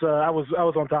 I was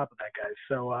on top of that, guys.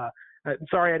 So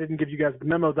sorry I didn't give you guys the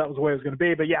memo. That was the way it was going to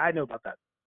be. But yeah, I know about that.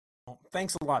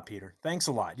 Thanks a lot, Peter. Thanks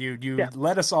a lot. You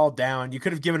let us all down. You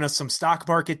could have given us some stock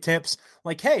market tips,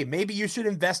 like, hey, maybe you should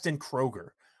invest in Kroger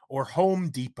or Home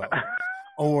Depot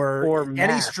or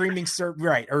any streaming service,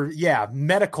 right? Or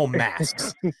medical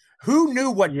masks. Who knew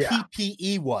what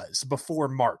PPE was before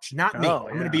March? Not me.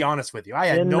 I'm going to be honest with you. I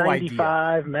had no idea.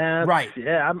 N95 masks. Right.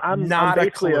 Yeah, I'm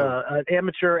basically an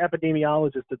amateur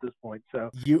epidemiologist at this point. So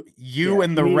you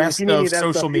and the rest of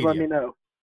social media. Let me know.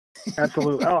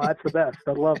 Absolutely. Oh, that's the best.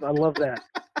 I love that.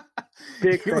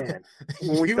 Big fan.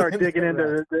 When we start digging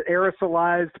into the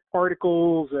aerosolized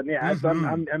particles, and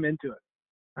I'm into it.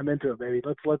 I'm into it, baby.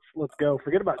 Let's go.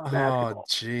 Forget about basketball. Oh,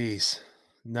 jeez.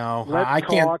 No, I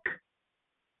can't.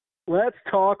 Let's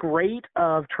talk rate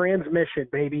of transmission,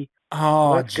 baby.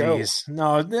 Oh, jeez.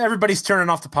 No, everybody's turning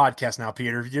off the podcast now,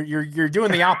 Peter. You're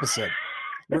doing the opposite.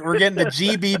 We're getting the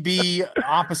GBB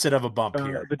opposite of a bump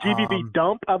here. The GBB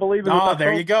dump, I believe. Oh,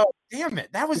 there you go. Damn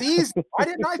it. That was easy. Why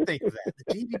didn't I think of that?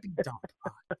 The GBB dump.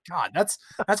 Oh, God, that's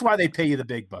why they pay you the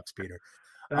big bucks, Peter.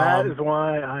 That is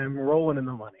why I'm rolling in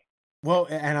the money. Well,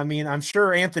 and I mean, I'm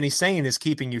sure Anthony Sane is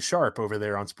keeping you sharp over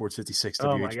there on Sports 56 WHBQ.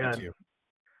 Oh, my God.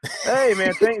 Hey,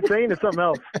 man, Sane is something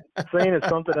else. Sane is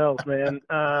something else, man.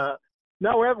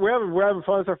 No, we're having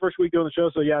fun. It's our first week doing the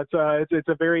show, so yeah, it's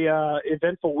a very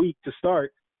eventful week to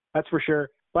start. That's for sure.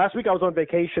 Last week I was on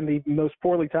vacation, the most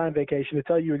poorly timed vacation. To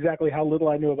tell you exactly how little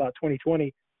I knew about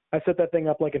 2020, I set that thing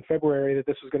up like in February that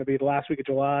this was going to be the last week of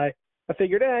July. I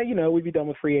figured, we'd be done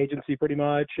with free agency pretty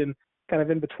much, and kind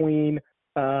of in between,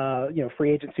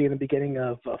 free agency and the beginning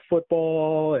of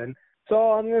football, and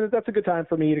so that's a good time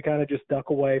for me to kind of just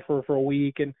duck away for a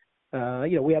week. And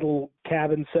we had a little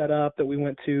cabin set up that we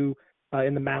went to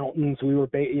in the mountains. We were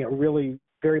really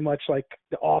very much like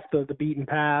off the beaten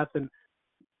path, and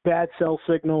bad cell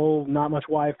signal, not much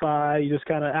Wi-Fi. You just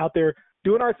kind of out there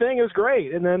doing our thing. It was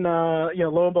great. And then, lo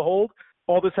and behold,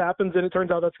 all this happens, and it turns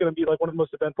out that's going to be like one of the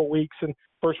most eventful weeks. And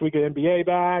first week of NBA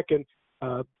back, and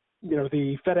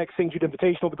the FedEx St. Jude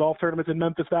Invitational, the golf tournaments in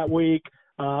Memphis that week.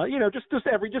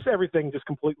 Everything just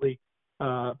completely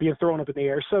being thrown up in the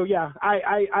air. So yeah,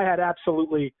 I had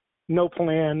absolutely no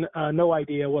plan, no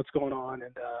idea what's going on.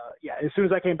 And as soon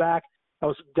as I came back, I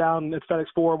was down at FedEx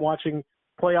Forum watching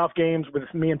playoff games with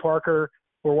me and Parker.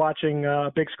 We're watching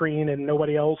big screen and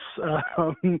nobody else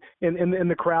in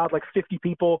the crowd, like 50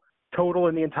 people total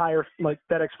in the entire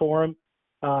FedEx Forum.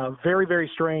 Very, very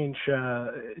strange.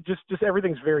 Just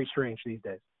everything's very strange these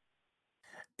days.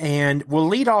 And we'll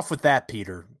lead off with that,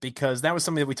 Peter, because that was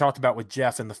something that we talked about with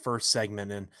Jeff in the first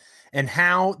segment, and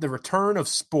how the return of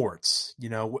sports,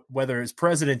 whether it's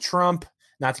President Trump,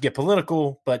 not to get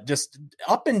political, but just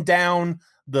up and down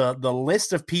the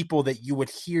list of people that you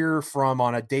would hear from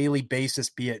on a daily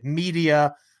basis, be it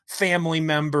media, family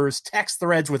members, text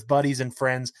threads with buddies and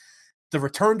friends. The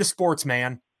return to sports,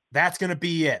 man, that's going to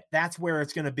be it. That's where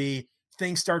it's going to be.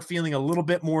 Things start feeling a little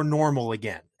bit more normal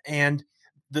again. And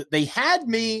they had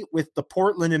me with the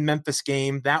Portland and Memphis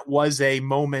game. That was a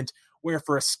moment where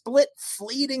for a split,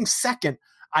 fleeting second,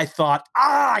 I thought,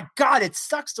 God, it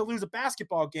sucks to lose a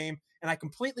basketball game. And I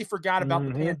completely forgot about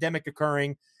the pandemic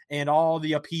occurring and all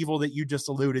the upheaval that you just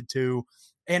alluded to.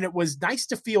 And it was nice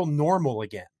to feel normal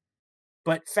again.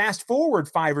 But fast forward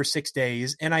 5 or 6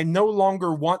 days, and I no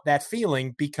longer want that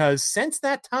feeling, because since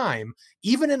that time,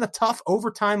 even in a tough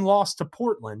overtime loss to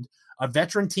Portland, a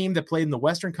veteran team that played in the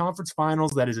Western Conference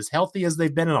Finals that is as healthy as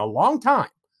they've been in a long time,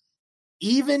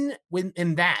 even when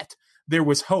in that, there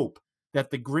was hope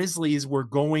that the Grizzlies were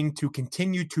going to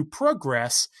continue to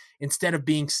progress instead of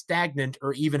being stagnant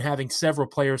or even having several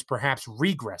players perhaps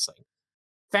regressing.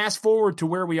 Fast forward to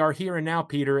where we are here and now,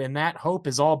 Peter, and that hope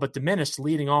is all but diminished,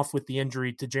 leading off with the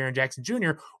injury to Jaren Jackson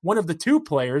Jr., one of the two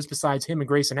players besides him and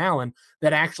Grayson Allen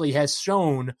that actually has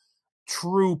shown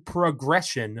true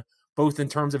progression, both in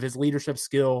terms of his leadership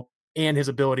skill and his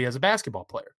ability as a basketball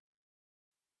player.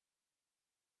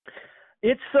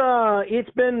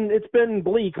 It's been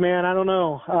bleak, man. I don't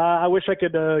know. I wish I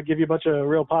could give you a bunch of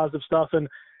real positive stuff. And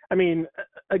I mean,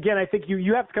 again, I think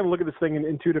you have to kind of look at this thing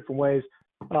in two different ways.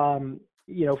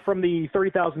 From the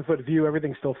 30,000 foot view,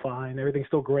 everything's still fine. Everything's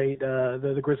still great.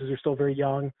 The Grizzlies are still very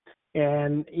young.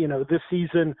 And, this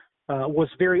season was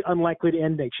very unlikely to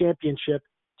end a championship.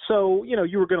 So,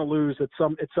 you were going to lose at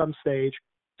some stage.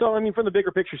 So, I mean, from the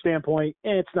bigger picture standpoint,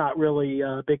 it's not really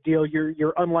a big deal.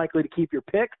 You're unlikely to keep your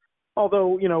pick,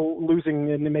 although,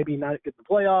 losing and maybe not get the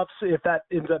playoffs, if that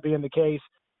ends up being the case,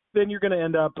 then you're going to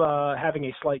end up having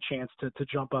a slight chance to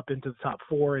jump up into the top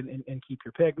 4 and keep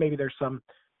your pick. Maybe there's some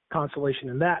consolation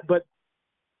in that. But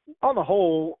on the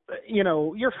whole,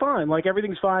 you're fine. Like,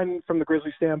 everything's fine from the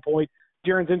Grizzlies standpoint.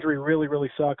 Jaren's injury really,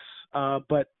 really sucks.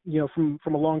 But, from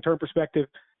a long-term perspective,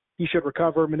 he should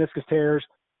recover. Meniscus tears.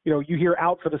 You hear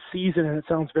out for the season, and it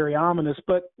sounds very ominous.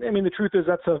 But, I mean, the truth is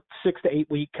that's a 6 to 8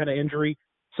 week kind of injury.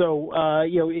 So,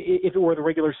 if it were the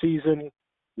regular season,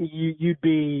 you'd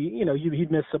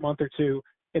miss a month or two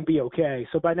and be okay.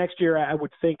 So by next year, I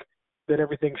would think that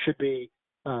everything should be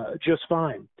just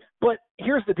fine. But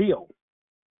here's the deal.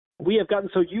 We have gotten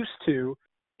so used to,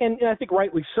 and I think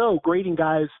rightly so, grading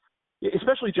guys,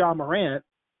 especially Ja Morant,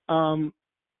 on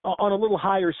a little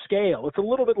higher scale. It's a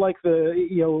little bit like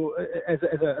as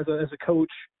a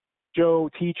coach, Joe,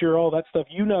 teacher, all that stuff.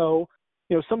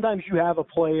 Sometimes you have a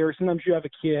player, sometimes you have a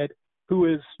kid who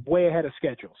is way ahead of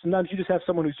schedule. Sometimes you just have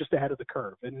someone who's just ahead of the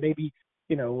curve, and maybe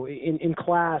in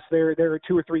class they're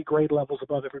 2 or 3 grade levels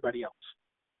above everybody else.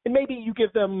 And maybe you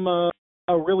give them a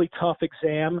really tough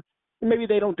exam, and maybe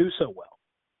they don't do so well.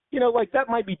 That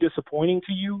might be disappointing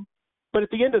to you, but at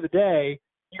the end of the day,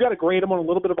 you got to grade them on a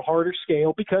little bit of a harder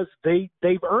scale because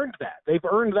they've earned that. They've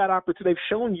earned that opportunity. They've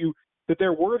shown you that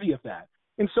they're worthy of that.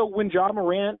 And so when Ja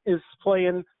Morant is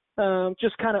playing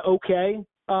just kind of okay,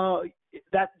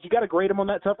 that you got to grade them on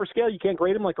that tougher scale. You can't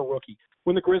grade them like a rookie.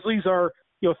 When the Grizzlies are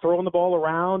throwing the ball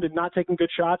around and not taking good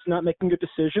shots, not making good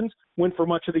decisions, when for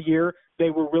much of the year they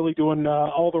were really doing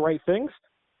all the right things,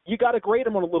 you got to grade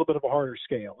them on a little bit of a harder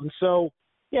scale. And so,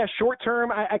 yeah, short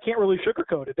term, I can't really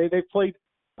sugarcoat it. They've played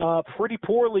pretty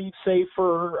poorly, save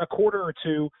for a quarter or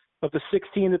two of the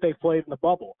 16 that they've played in the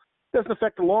bubble. Doesn't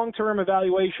affect the long-term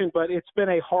evaluation, but it's been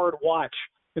a hard watch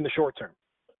in the short term.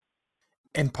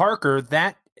 And Parker,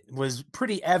 that was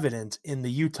pretty evident in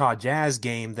the Utah Jazz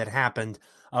game that happened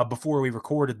before we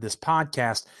recorded this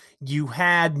podcast. You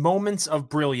had moments of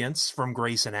brilliance from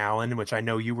Grayson Allen, which I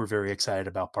know you were very excited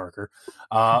about, Parker,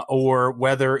 or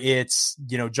whether it's,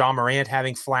 Ja Morant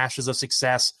having flashes of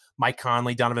success, Mike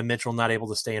Conley, Donovan Mitchell not able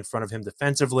to stay in front of him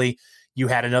defensively. You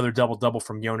had another double-double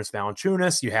from Jonas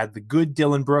Valanciunas. You had the good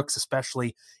Dillon Brooks,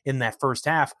 especially in that first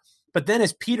half. But then,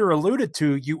 as Peter alluded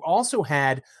to, you also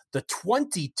had the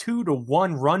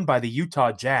 22-1 run by the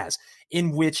Utah Jazz,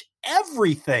 in which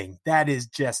everything that is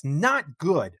just not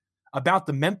good about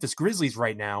the Memphis Grizzlies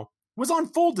right now was on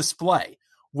full display,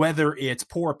 whether it's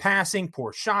poor passing,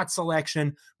 poor shot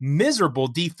selection, miserable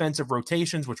defensive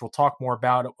rotations, which we'll talk more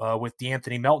about with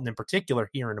DeAnthony Melton in particular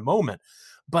here in a moment.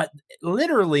 But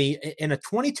literally, in a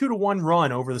 22-1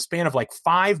 run over the span of like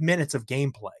 5 minutes of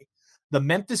gameplay, the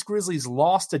Memphis Grizzlies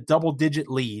lost a double-digit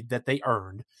lead that they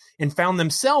earned and found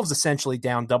themselves essentially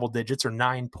down double digits or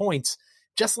 9 points,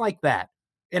 just like that.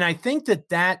 And I think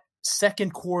that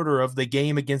second quarter of the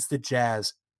game against the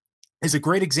Jazz is a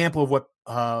great example of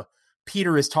what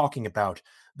Peter is talking about.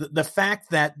 The fact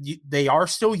that they are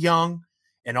still young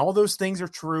and all those things are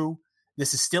true.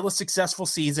 This is still a successful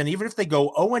season. Even if they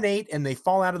go 0-8 and they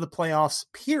fall out of the playoffs,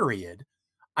 period,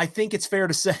 I think it's fair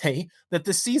to say that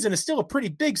this season is still a pretty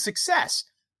big success.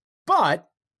 But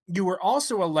you were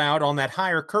also allowed on that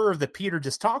higher curve that Peter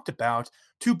just talked about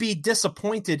to be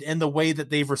disappointed in the way that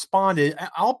they've responded,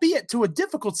 albeit to a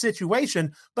difficult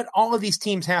situation, but all of these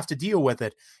teams have to deal with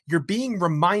it. You're being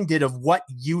reminded of what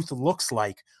youth looks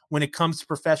like when it comes to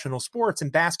professional sports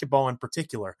and basketball in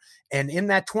particular. And in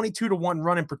that 22-1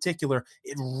 run in particular,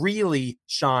 it really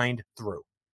shined through.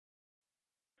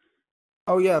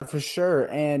 Oh, yeah, for sure.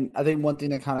 And I think one thing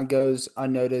that kind of goes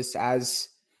unnoticed, as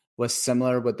was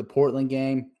similar with the Portland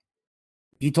game,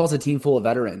 Utah's a team full of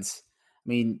veterans. I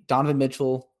mean, Donovan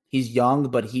Mitchell, he's young,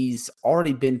 but he's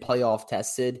already been playoff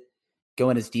tested,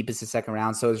 going as deep as the second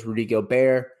round. So is Rudy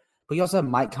Gobert. But you also have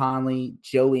Mike Conley,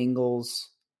 Joe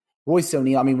Ingles, Royce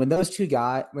O'Neal. I mean, when those three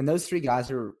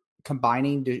guys are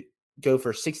combining to go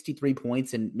for 63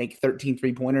 points and make 13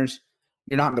 3-pointers,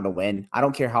 you're not going to win. I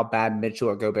don't care how bad Mitchell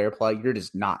or Gobert play. You're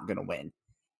just not going to win.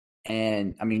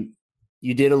 And, I mean,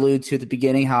 you did allude to at the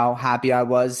beginning how happy I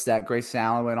was that Grayson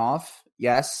Allen went off.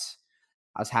 Yes,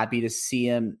 I was happy to see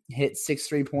him hit 6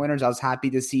 3-pointers. I was happy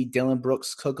to see Dillon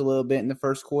Brooks cook a little bit in the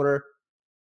first quarter.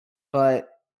 But,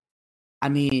 I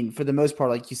mean, for the most part,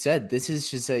 like you said, this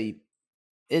is just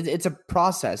it's a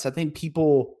process. I think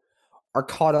people are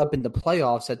caught up in the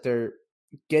playoffs that they're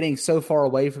getting so far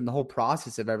away from the whole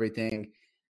process of everything.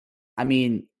 I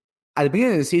mean, at the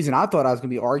beginning of the season, I thought I was going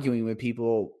to be arguing with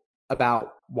people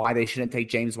about why they shouldn't take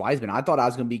James Wiseman. I thought I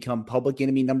was going to become public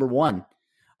enemy number one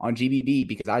on GBB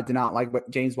because I did not like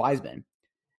James Wiseman.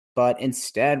 But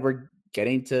instead, we're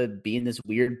getting to be in this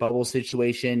weird bubble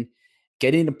situation,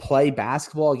 getting to play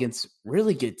basketball against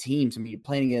really good teams. I mean, you're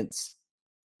playing against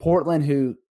Portland,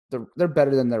 who they're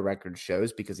better than their record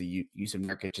shows because of Yusuf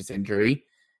Nurkic's injury.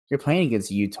 You're playing against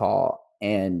Utah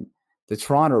and the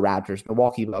Toronto Raptors,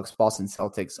 Milwaukee Bucks, Boston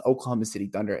Celtics, Oklahoma City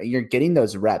Thunder, and you're getting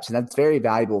those reps, and that's very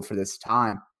valuable for this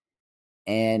time.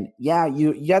 And yeah,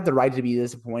 you have the right to be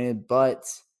disappointed, but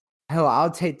hell,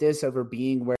 I'll take this over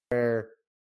being where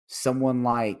someone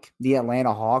like the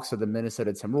Atlanta Hawks or the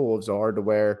Minnesota Timberwolves are, to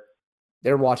where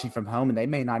they're watching from home and they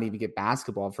may not even get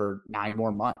basketball for 9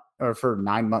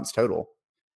 months total.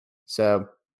 So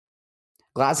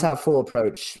glass half full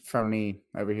approach from me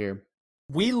over here.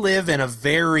 We live in a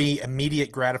very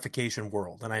immediate gratification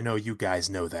world, and I know you guys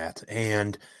know that.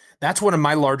 And that's one of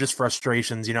my largest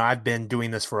frustrations. You know, I've been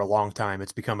doing this for a long time.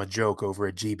 It's become a joke over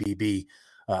at GBB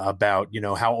about, you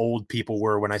know, how old people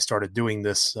were when I started doing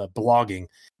this blogging.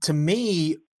 To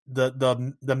me,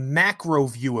 the macro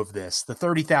view of this, the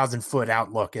 30,000 foot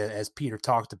outlook, as Peter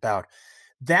talked about,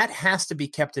 that has to be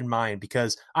kept in mind,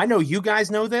 because I know you guys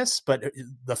know this, but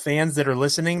the fans that are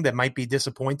listening that might be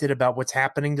disappointed about what's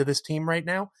happening to this team right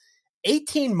now,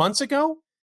 18 months ago,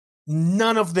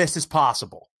 none of this is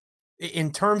possible.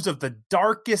 In terms of the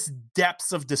darkest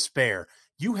depths of despair,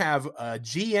 you have a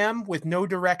GM with no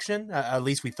direction, at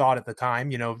least we thought at the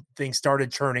time. You know, things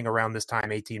started churning around this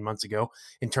time 18 months ago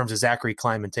in terms of Zachary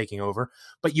Kleiman taking over,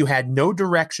 but you had no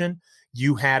direction.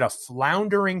 You had a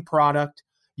floundering product.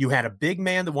 You had a big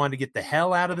man that wanted to get the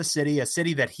hell out of the city, a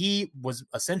city that he was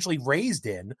essentially raised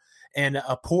in, and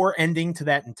a poor ending to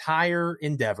that entire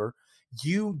endeavor.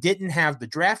 You didn't have the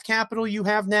draft capital you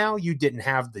have now. You didn't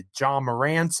have the John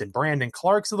Morants and Brandon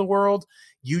Clarks of the world.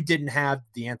 You didn't have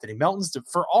the Anthony Meltons.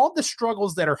 For all the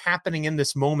struggles that are happening in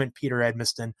this moment, Peter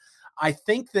Edmiston, I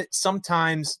think that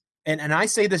sometimes, and I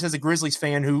say this as a Grizzlies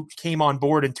fan who came on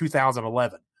board in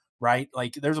 2011, right?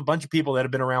 Like, there's a bunch of people that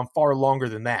have been around far longer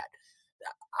than that.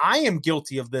 I am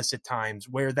guilty of this at times,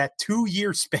 where that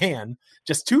 2-year span,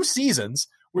 just 2 seasons,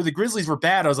 where the Grizzlies were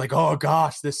bad, I was like, oh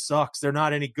gosh, this sucks. They're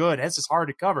not any good. This is hard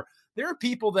to cover. There are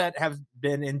people that have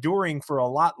been enduring for a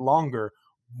lot longer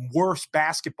worse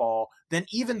basketball than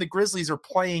even the Grizzlies are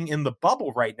playing in the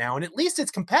bubble right now. And at least it's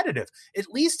competitive. At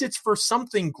least it's for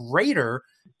something greater,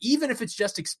 even if it's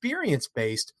just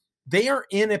experience-based. They are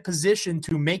in a position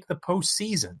to make the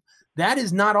postseason. That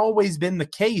has not always been the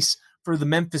case for the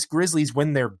Memphis Grizzlies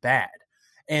when they're bad.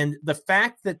 And the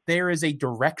fact that there is a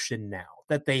direction now,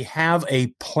 that they have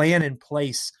a plan in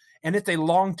place, and it's a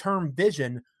long-term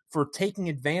vision for taking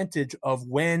advantage of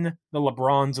when the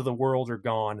LeBrons of the world are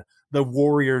gone, the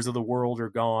Warriors of the world are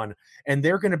gone, and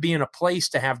they're going to be in a place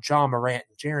to have John Morant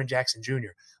and Jaren Jackson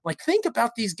Jr. Like, think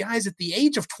about these guys at the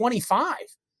age of 25,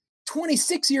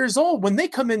 26 years old, when they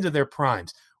come into their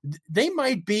primes. They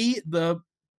might be the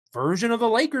version of the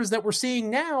Lakers that we're seeing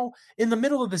now in the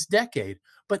middle of this decade.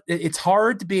 But it's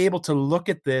hard to be able to look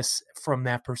at this from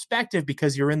that perspective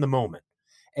because you're in the moment,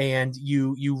 and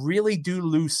you really do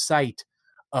lose sight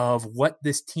of what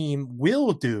this team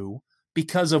will do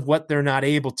because of what they're not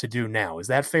able to do now. Is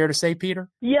that fair to say, Peter?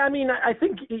 Yeah, I mean, I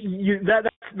think that's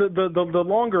the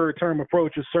longer term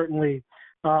approach is certainly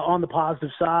on the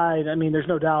positive side. I mean, there's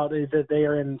no doubt that they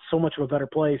are in so much of a better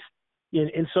place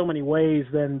in so many ways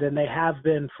than they have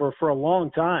been for a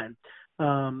long time.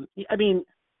 I mean,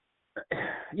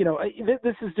 you know,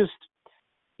 this is just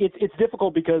it's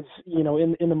difficult because, you know,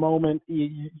 in the moment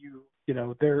you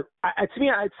know,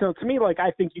 to me, like,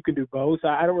 I think you can do both.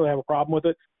 I don't really have a problem with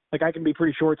it. Like, I can be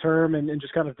pretty short term and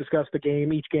just kind of discuss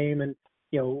each game, and,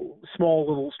 you know, small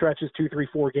little stretches, 2, 3,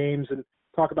 4 games, and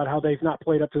talk about how they've not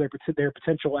played up to their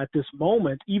potential at this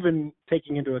moment, even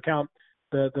taking into account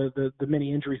the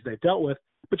many injuries they've dealt with.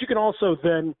 But you can also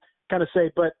then kind of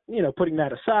say, but, you know, putting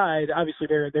that aside, obviously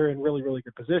they're in really, really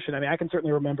good position. I mean, I can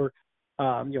certainly remember, you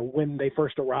know, when they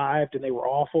first arrived and they were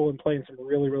awful and playing some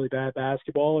really, really bad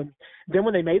basketball. And then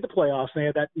when they made the playoffs, they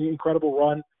had that incredible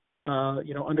run,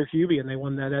 you know, under Hubie, and they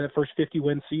won that first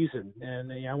 50-win season.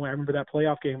 And I remember that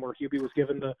playoff game where Hubie was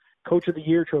given the Coach of the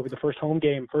Year trophy, the first home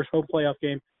playoff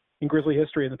game in Grizzly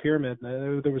history in the Pyramid.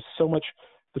 And there was so much,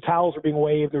 the towels were being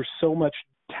waved. There's so much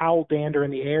towel dander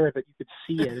in the air that you could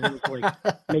see it. It was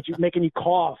like making you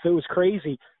cough. It was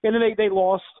crazy. And then they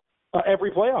lost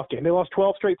every playoff game. They lost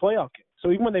 12 straight playoff games.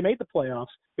 So even when they made the playoffs,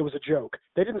 it was a joke.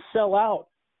 They didn't sell out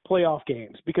playoff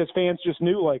games because fans just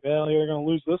knew, like, well, they're going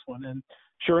to lose this one. And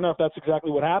sure enough, that's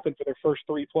exactly what happened for their first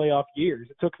 3 playoff years.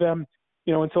 It took them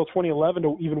until 2011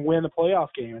 to even win the playoff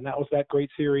game, and that was that great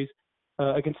series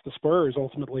against the Spurs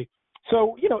ultimately.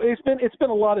 So, it's been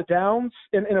a lot of downs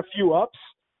and a few ups.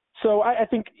 So I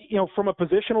think, from a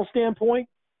positional standpoint,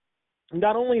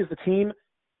 not only is the team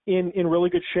in really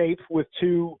good shape with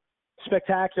two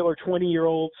spectacular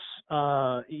 20-year-olds,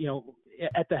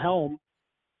 at the helm,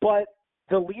 but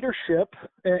the leadership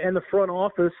and the front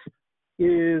office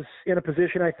is in a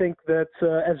position, I think, that's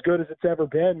as good as it's ever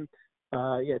been.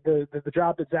 The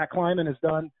job that Zach Kleiman has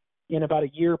done in about a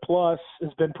year plus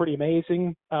has been pretty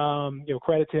amazing.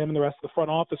 Credit to him and the rest of the front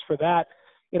office for that.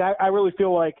 And I really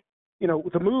feel like,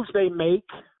 the moves they make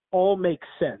all make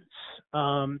sense.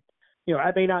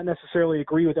 I may not necessarily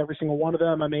agree with every single one of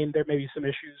them. I mean, there may be some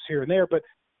issues here and there, but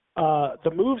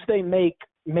the moves they make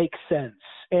sense.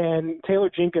 And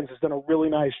Taylor Jenkins has done a really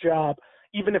nice job,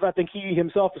 even if I think he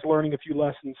himself is learning a few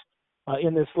lessons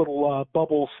in this little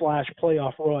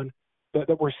bubble/playoff run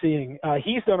that we're seeing.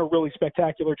 He's done a really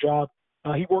spectacular job.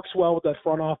 He works well with that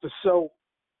front office. So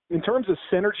in terms of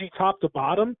synergy top to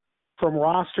bottom, from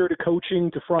roster to coaching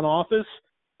to front office,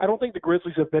 I don't think the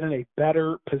Grizzlies have been in a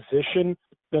better position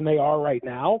than they are right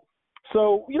now.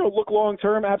 So, look long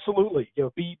term, absolutely.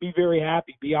 Be very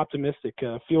happy, be optimistic,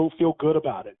 feel good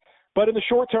about it. But in the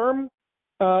short term,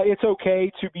 it's okay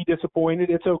to be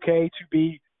disappointed. It's okay to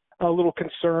be a little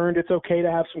concerned. It's okay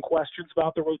to have some questions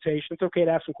about the rotation. It's okay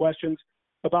to have some questions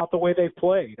about the way they've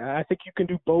played. I think you can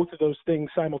do both of those things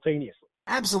simultaneously.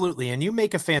 Absolutely. And you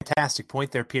make a fantastic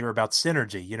point there, Peter, about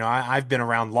synergy. I've been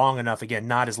around long enough, again,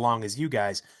 not as long as you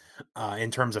guys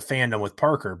in terms of fandom with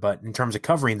Parker, but in terms of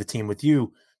covering the team with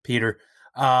you, Peter.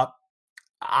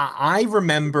 I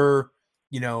remember,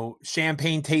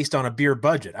 champagne taste on a beer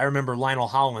budget. I remember Lionel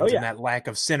Hollins and that lack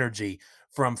of synergy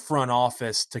from front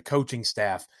office to coaching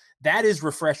staff. That is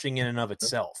refreshing in and of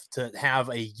itself to have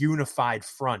a unified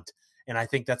front. And I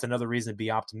think that's another reason to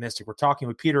be optimistic. We're talking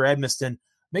with Peter Edmiston.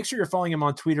 Make sure you're following him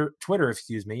on Twitter,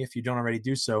 if you don't already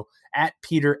do so, at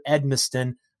Peter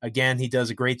Edmiston. Again, he does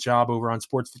a great job over on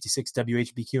Sports 56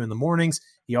 WHBQ in the mornings.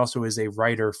 He also is a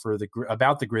writer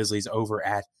about the Grizzlies over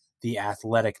at The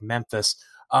Athletic Memphis.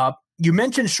 You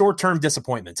mentioned short-term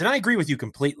disappointments, and I agree with you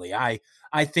completely. I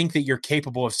think that you're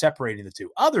capable of separating the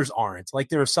two. Others aren't. Like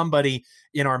there is somebody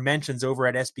in our mentions over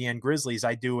at SBN Grizzlies.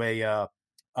 I do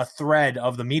a thread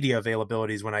of the media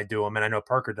availabilities when I do them, and I know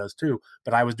Parker does too,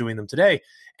 but I was doing them today.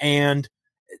 And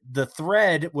the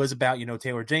thread was about,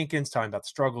 Taylor Jenkins, talking about the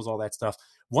struggles, all that stuff.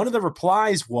 One of the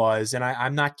replies was, and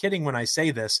I'm not kidding when I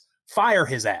say this, fire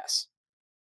his ass,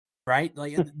 right?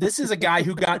 Like this is a guy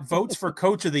who got votes for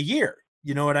Coach of the Year.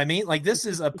 You know what I mean? Like this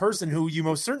is a person who you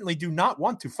most certainly do not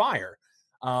want to fire.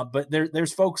 But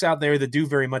there's folks out there that do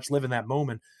very much live in that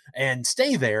moment and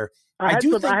stay there. I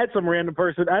had some random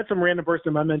person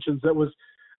in my mentions that was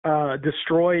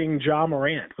destroying Ja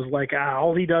Morant. It was like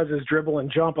all he does is dribble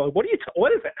and jump. Like, what is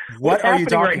it? What are you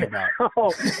talking about?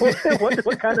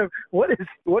 What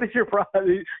is your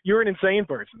problem? You're an insane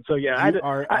person. So yeah,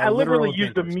 I literally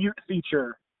used the mute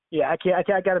feature. Yeah,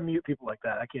 I got to mute people like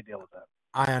that. I can't deal with that.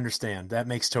 I understand. That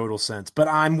makes total sense. But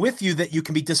I'm with you that you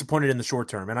can be disappointed in the short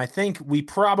term. And I think we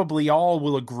probably all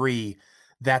will agree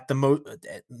that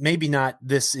maybe not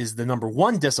this is the number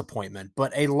one disappointment,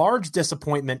 but a large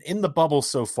disappointment in the bubble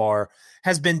so far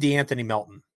has been DeAnthony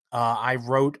Melton. I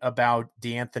wrote about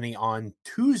DeAnthony on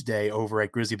Tuesday over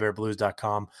at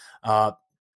grizzlybearblues.com,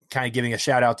 kind of giving a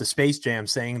shout out to Space Jam,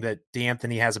 saying that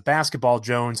DeAnthony has a basketball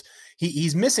Jones.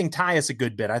 He's missing Tyus a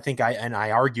good bit. I think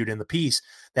I argued in the piece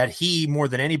that he, more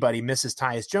than anybody, misses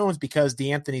Tyus Jones because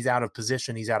DeAnthony's out of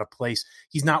position. He's out of place.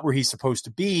 He's not where he's supposed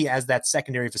to be as that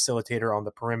secondary facilitator on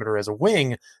the perimeter as a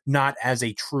wing, not as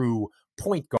a true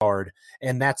point guard.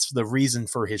 And that's the reason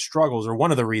for his struggles, or one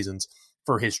of the reasons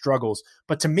for his struggles.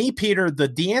 But to me, Peter, the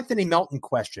DeAnthony Melton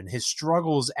question, his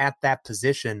struggles at that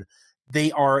position,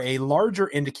 they are a larger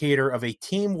indicator of a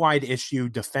team-wide issue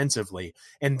defensively,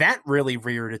 and that really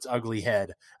reared its ugly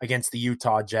head against the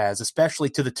Utah Jazz, especially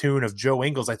to the tune of Joe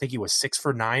Ingles. I think he was 6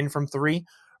 for 9 from three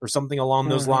or something along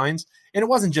those lines. And it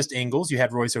wasn't just Ingles. You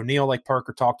had Royce O'Neal, like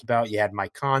Parker talked about. You had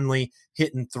Mike Conley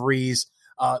hitting threes.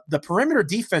 The perimeter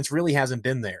defense really hasn't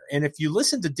been there. And if you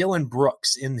listen to Dylan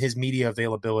Brooks in his media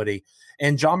availability,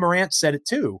 and Ja Morant said it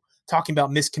too, talking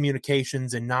about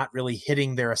miscommunications and not really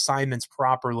hitting their assignments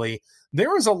properly,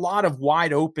 there was a lot of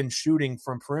wide open shooting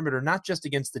from perimeter, not just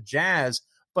against the Jazz,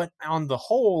 but on the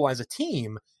whole as a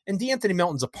team. And DeAnthony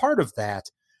Melton's a part of that.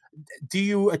 Do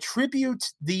you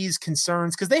attribute these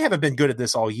concerns? Because they haven't been good at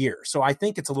this all year. So I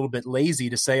think it's a little bit lazy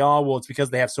to say, oh, well, it's because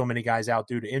they have so many guys out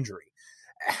due to injury.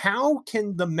 how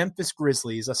can the Memphis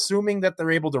Grizzlies, assuming that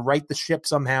they're able to right the ship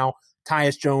somehow,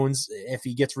 Tyus Jones, if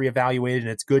he gets reevaluated and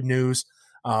it's good news,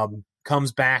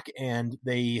 comes back and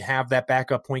they have that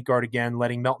backup point guard again,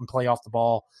 letting Melton play off the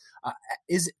ball.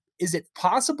 Is it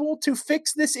possible to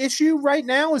fix this issue right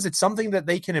now? Is it something that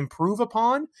they can improve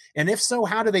upon? And if so,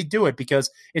 how do they do it? Because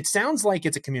it sounds like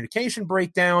it's a communication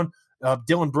breakdown.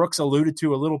 Dylan Brooks alluded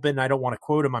to a little bit, and I don't want to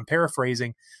quote him, I'm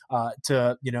paraphrasing,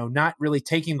 to, not really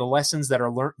taking the lessons that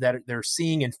are learned, that they're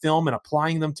seeing in film and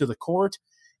applying them to the court.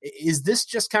 Is this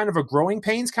just kind of a growing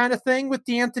pains kind of thing with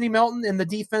DeAnthony Melton and the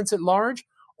defense at large?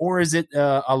 Or is it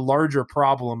a larger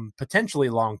problem, potentially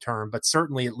long-term, but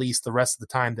certainly at least the rest of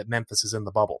the time that Memphis is in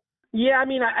the bubble? Yeah, I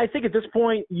mean, I think at this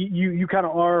point you kind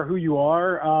of are who you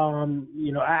are.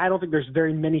 I don't think there's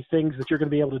very many things that you're going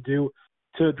to be able to do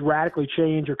to radically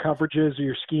change your coverages or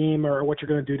your scheme or what you're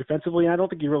going to do defensively. And I don't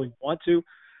think you really want to.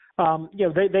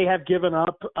 They have given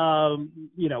up,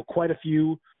 quite a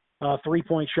few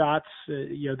 3-point shots,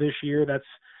 this year.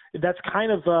 That's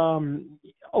kind of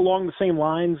along the same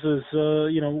lines as,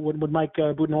 what Mike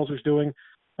Budenholzer's doing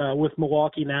with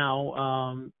Milwaukee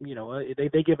now.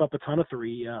 They give up a ton of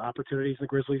three opportunities. The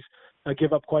Grizzlies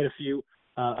give up quite a few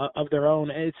of their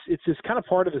own. It's just kind of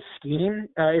part of the scheme.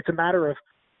 It's a matter of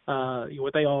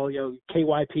what they all,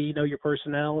 KYP, know your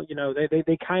personnel.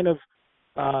 They kind of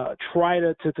try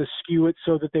to skew it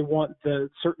so that they want the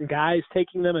certain guys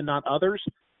taking them and not others.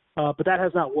 But that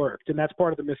has not worked, and that's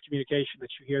part of the miscommunication that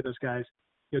you hear those guys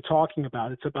talking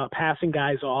about. It's about passing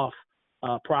guys off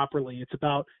properly. It's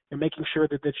about making sure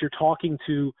that you're talking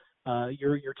to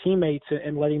your teammates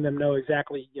and letting them know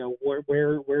exactly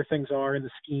where things are in the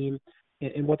scheme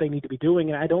and what they need to be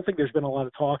doing. And I don't think there's been a lot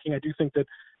of talking. I do think that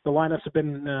the lineups have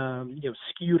been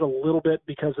skewed a little bit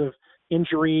because of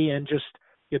injury and just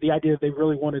the idea that they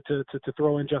really wanted to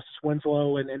throw in Justice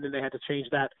Winslow, and then they had to change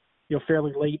that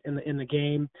fairly late in the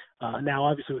game. Now,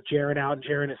 obviously, with Jaren out, and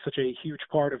Jaren is such a huge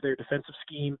part of their defensive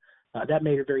scheme, that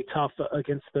made it very tough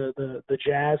against the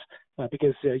Jazz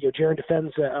because Jaren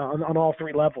defends on all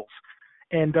three levels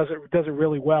and does it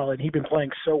really well. And he's been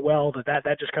playing so well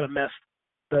that just kind of messed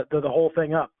the whole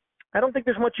thing up. I don't think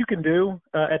there's much you can do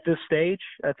at this stage.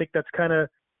 I think that's kind of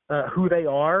who they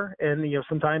are, and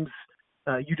sometimes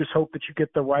you just hope that you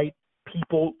get the right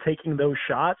people taking those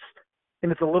shots.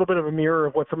 And it's a little bit of a mirror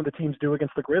of what some of the teams do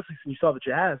against the Grizzlies. And you saw the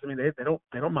Jazz. I mean,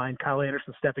 they don't mind Kyle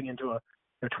Anderson stepping into a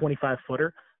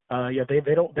 25-footer.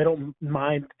 They don't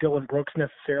mind Dylan Brooks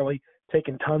necessarily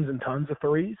taking tons and tons of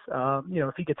threes.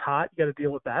 If he gets hot, you got to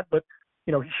deal with that. But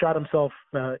he shot himself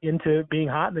into being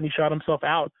hot, and then he shot himself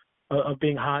out of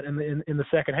being hot in the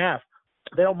second half.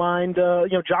 They don't mind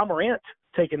Ja Morant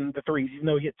taking the threes, even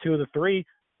though he hit 2 of the 3.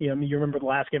 You remember the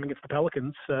last game against the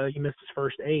Pelicans, he missed his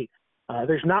first 8.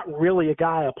 There's not really a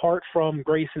guy apart from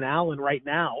Grayson Allen right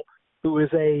now who is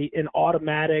an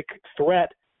automatic threat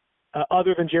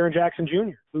other than Jaren Jackson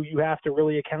Jr., who you have to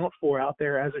really account for out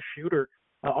there as a shooter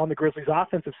on the Grizzlies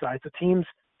offensive side. So teams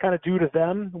kind of do to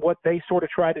them what they sort of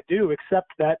try to do, except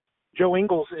that Joe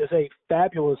Ingles is a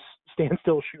fabulous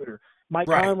standstill shooter. Mike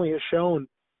Conley has shown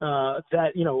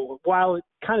that, while it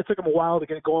kind of took him a while to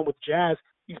get it going with Jazz,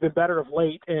 he's been better of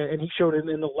late, and he showed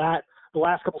in the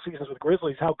last couple seasons with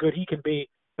Grizzlies how good he can be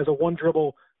as a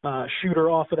one-dribble shooter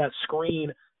off of that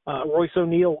screen. Royce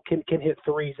O'Neal can hit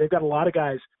threes. They've got a lot of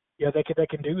guys that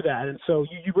can do that. And so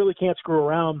you really can't screw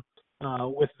around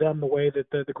with them the way that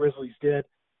the Grizzlies did,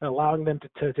 allowing them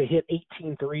to hit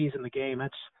 18 threes in the game.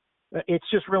 It's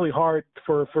just really hard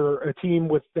for a team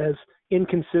with as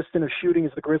inconsistent a shooting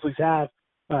as the Grizzlies have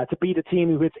to beat a team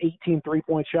who hits 18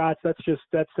 3-point shots. That's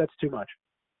too much.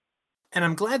 And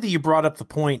I'm glad that you brought up the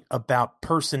point about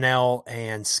personnel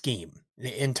and scheme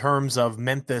in terms of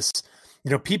Memphis.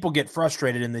 People get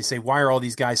frustrated and they say, why are all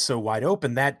these guys so wide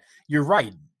open? That you're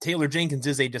right. Taylor Jenkins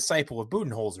is a disciple of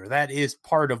Budenholzer. That is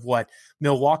part of what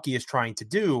Milwaukee is trying to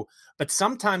do. But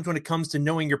sometimes when it comes to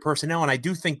knowing your personnel, and I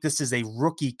do think this is a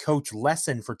rookie coach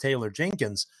lesson for Taylor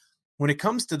Jenkins, when it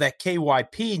comes to that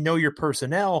KYP, know your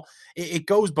personnel, it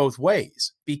goes both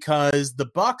ways because the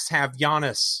Bucks have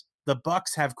Giannis. The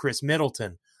Bucks have Chris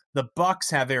Middleton. The Bucks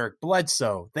have Eric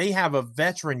Bledsoe. They have a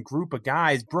veteran group of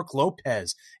guys. Brook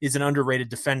Lopez is an underrated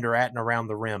defender at and around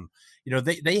the rim.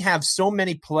 They have so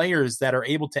many players that are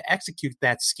able to execute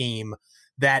that scheme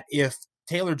that if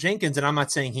Taylor Jenkins, and I'm not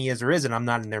saying he is or isn't, I'm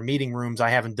not in their meeting rooms.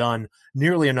 I haven't done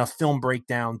nearly enough film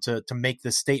breakdown to make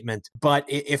this statement. But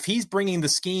if he's bringing the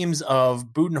schemes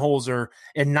of Budenholzer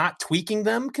and not tweaking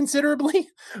them considerably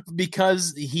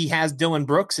because he has Dylan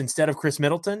Brooks instead of Chris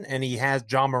Middleton and he has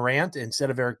John Morant instead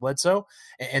of Eric Bledsoe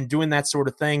and doing that sort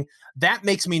of thing, that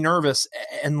makes me nervous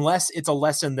unless it's a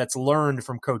lesson that's learned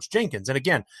from Coach Jenkins. And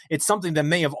again, it's something that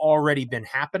may have already been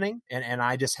happening. And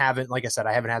I just haven't, like I said,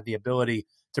 I haven't had the ability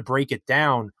to break it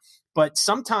down. But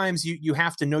sometimes you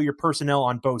have to know your personnel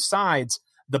on both sides.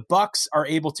 The Bucks are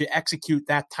able to execute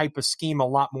that type of scheme a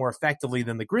lot more effectively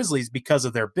than the Grizzlies because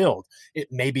of their build. It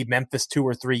may be Memphis 2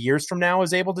 or 3 years from now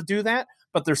is able to do that,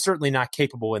 but they're certainly not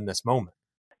capable in this moment.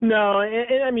 No,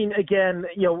 and I mean, again,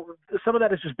 some of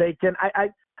that is just baked in.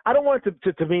 I don't want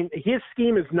it to mean his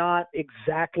scheme is not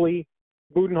exactly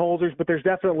Budenholzer's, but there's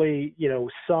definitely,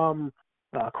 some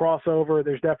crossover.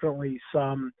 There's definitely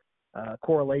some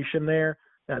correlation there.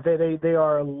 They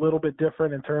are a little bit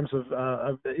different in terms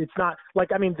of it's not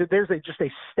like, I mean, there's just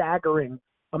a staggering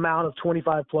amount of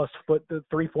 25 plus foot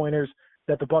 3-pointers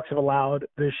that the Bucks have allowed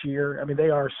this year. I mean, they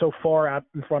are so far out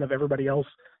in front of everybody else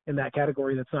in that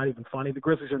category that's not even funny. The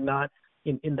Grizzlies are not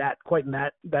in that quite in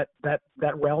that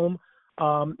realm.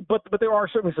 But there are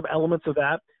certainly some elements of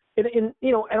that. And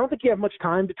I don't think you have much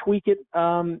time to tweak it.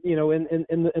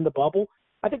 In the bubble.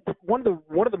 I think one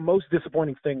of the most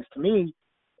disappointing things to me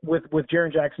with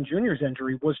Jaren Jackson Jr.'s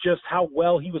injury was just how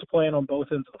well he was playing on both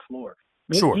ends of the floor.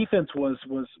 I mean, Sure. His defense was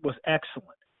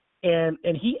excellent,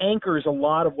 and he anchors a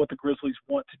lot of what the Grizzlies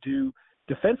want to do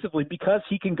defensively because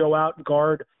he can go out and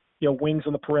guard wings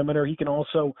on the perimeter. He can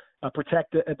also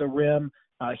protect at the rim.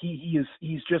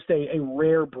 He's just a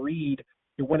rare breed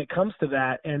when it comes to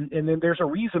that. And then there's a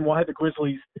reason why the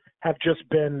Grizzlies have just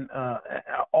been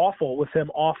awful with him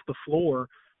off the floor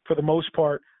for the most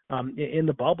part in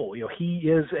the bubble. He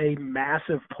is a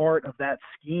massive part of that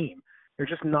scheme. There's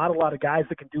just not a lot of guys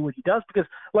that can do what he does because,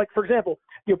 like, for example,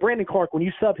 Brandon Clark, when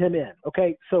you sub him in,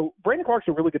 okay, so Brandon Clark's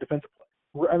a really good defensive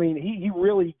player. I mean, he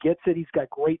really gets it. He's got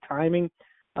great timing.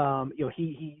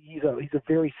 He's a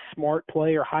very smart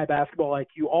player, high basketball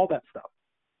IQ, all that stuff.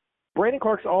 Brandon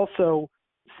Clark's also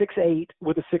 6'8"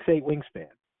 with a 6'8" wingspan,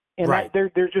 and right.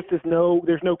 There's no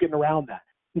getting around that.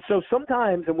 And so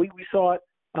sometimes, and we saw it,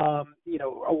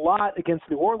 a lot against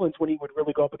New Orleans when he would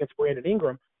really go up against Brandon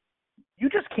Ingram. You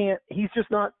just can't. He's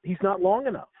not long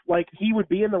enough. Like, he would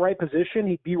be in the right position,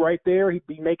 he'd be right there, he'd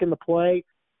be making the play,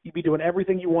 he'd be doing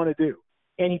everything you want to do,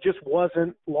 and he just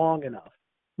wasn't long enough.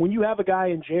 When you have a guy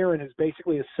in Jaren who's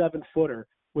basically a 7-footer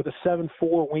with a 7'4"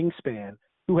 wingspan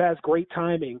who has great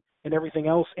timing and everything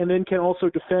else, and then can also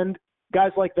defend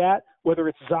guys like that, whether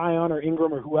it's Zion or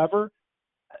Ingram or whoever,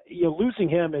 losing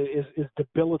him is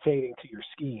debilitating to your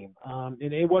scheme.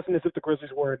 And it wasn't as if the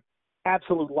Grizzlies were an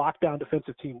absolute lockdown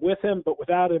defensive team with him, but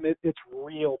without him, it's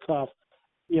real tough.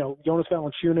 Jonas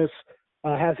Valanciunas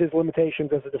has his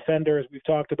limitations as a defender, as we've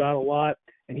talked about a lot,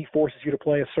 and he forces you to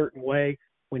play a certain way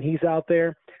when he's out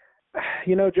there.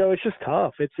 Joe, it's just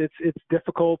tough. It's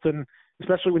difficult, and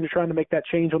especially when you're trying to make that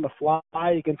change on the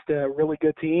fly against really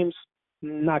good teams,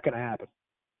 not going to happen.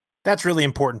 That's really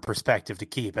important perspective to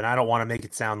keep, and I don't want to make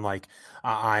it sound like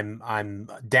I'm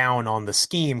down on the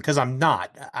scheme, because I'm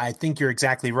not. I think you're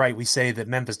exactly right. We say that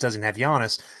Memphis doesn't have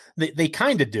Giannis. They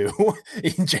kind of do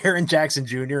in Jaren Jackson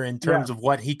Jr. in terms of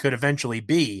what he could eventually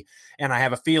be, and I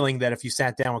have a feeling that if you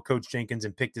sat down with Coach Jenkins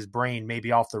and picked his brain,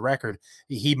 maybe off the record,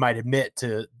 he might admit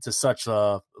to such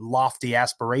a lofty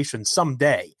aspiration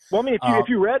someday. Well, I mean, if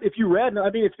you read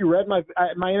my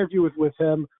interview with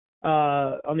him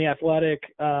on The Athletic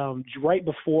right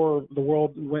before the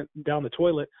world went down the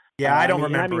toilet. Yeah, I don't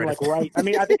remember it. Right. I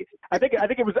mean, I think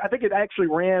it actually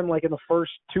ran like in the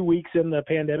first 2 weeks in the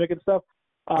pandemic and stuff.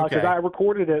 Because I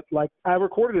recorded it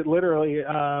literally.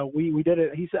 We did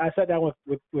it. I sat down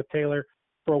with Taylor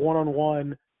for a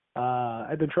one-on-one.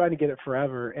 I've been trying to get it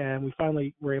forever, and we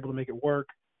finally were able to make it work.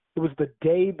 It was the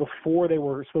day before they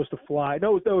were supposed to fly.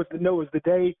 No, it was the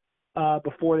day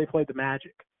before they played the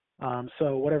Magic.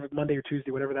 So whatever, Monday or Tuesday,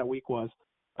 whatever that week was.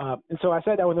 And so I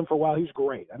sat down with him for a while. He was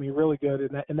great. I mean, really good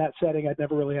in that setting. I'd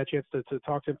never really had a chance to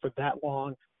talk to him for that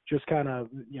long, just kind of,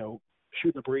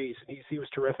 shooting the breeze. And he was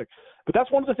terrific. But that's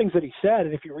one of the things that he said.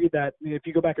 And if you read that, if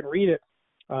you go back and read it,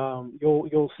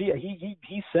 you'll see it.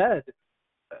 He said,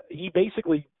 he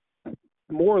basically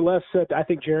more or less said, I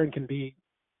think Jaren can be,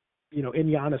 in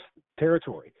Giannis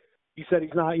territory. He said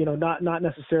he's not, not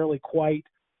necessarily quite,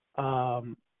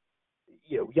 Giannis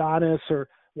or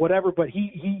whatever, but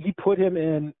he put him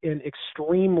in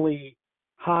extremely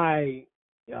high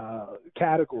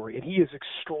category, and he is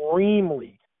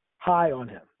extremely high on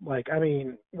him. Like, I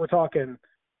mean, we're talking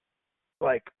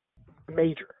like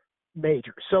major.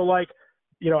 So like,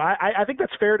 I think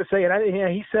that's fair to say,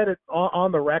 and he said it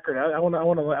on the record.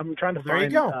 I'm trying to There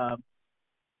find. you go.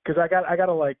 Because I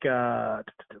gotta like let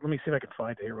me see if I can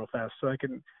find it here real fast I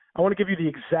want to give you the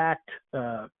exact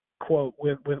quote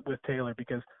with Taylor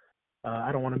because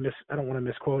I don't want to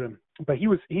misquote him, but he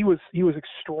was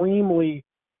extremely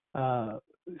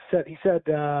he said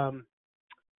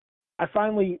I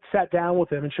finally sat down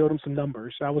with him and showed him some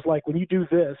numbers. I was like, when you do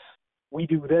this, we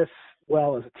do this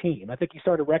well as a team. I think he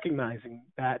started recognizing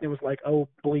that, and it was like, oh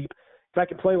bleep, if I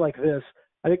can play like this,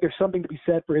 I think there's something to be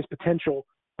said for his potential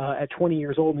at 20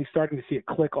 years old, and he's starting to see it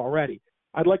click already.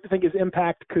 I'd like to think his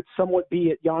impact could somewhat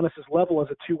be at Giannis's level as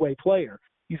a two-way player.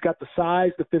 He's got the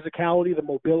size, the physicality, the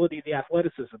mobility, the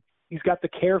athleticism. He's got the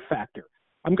care factor.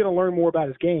 I'm going to learn more about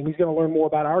his game. He's going to learn more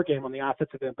about our game on the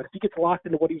offensive end. But if he gets locked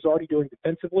into what he's already doing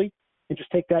defensively and just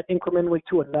take that incrementally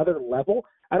to another level,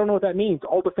 I don't know what that means.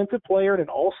 All-defensive player and an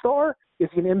all-star? Is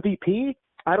he an MVP?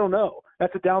 I don't know.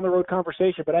 That's a down-the-road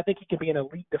conversation, but I think he can be an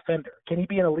elite defender. Can he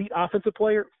be an elite offensive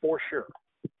player? For sure.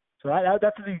 So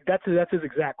that's his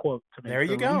exact quote to me. There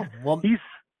you go.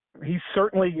 He's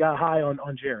certainly high on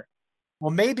Jarrett. Well,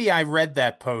 maybe I read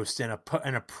that post in a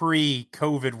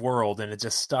pre-COVID world, and it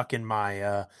just stuck in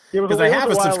my because I have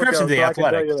a subscription to The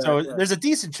Athletic, so there's a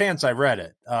decent chance I read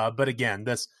it. But again,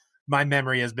 my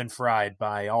memory has been fried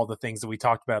by all the things that we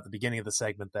talked about at the beginning of the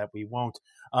segment that we won't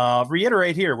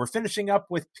reiterate here. We're finishing up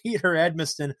with Peter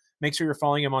Edmiston. Make sure you're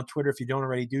following him on Twitter if you don't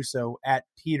already do so, at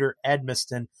Peter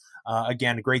Edmiston.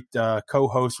 Again, a great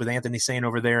co-host with Anthony Sain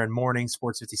over there in morning,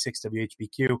 Sports 56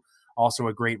 WHBQ. Also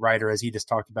a great writer, as he just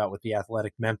talked about with The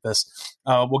Athletic Memphis.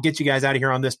 We'll get you guys out of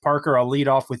here on this. Parker, I'll lead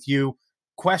off with you.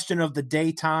 Question of the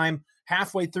day time.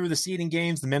 Halfway through the seeding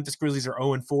games, the Memphis Grizzlies are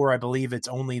 0-4. I believe it's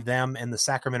only them and the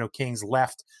Sacramento Kings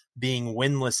left being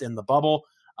winless in the bubble.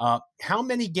 How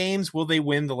many games will they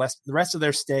win the rest of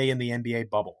their stay in the NBA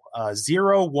bubble?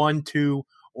 0, 1, 2,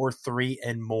 or 3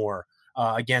 and more?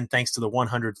 Again, thanks to the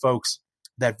 100 folks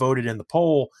that voted in the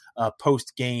poll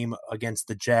post-game against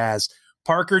the Jazz.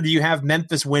 Parker, do you have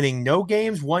Memphis winning no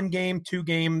games, 1 game, 2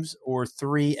 games, or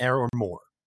 3 or more?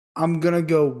 I'm going to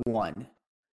go 1.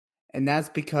 And that's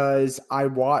because I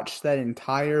watched that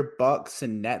entire Bucks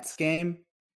and Nets game,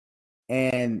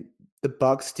 and the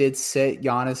Bucks did sit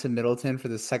Giannis and Middleton for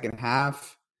the second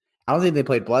half. I don't think they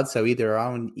played Bledsoe either.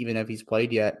 I don't even know if he's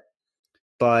played yet.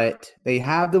 But they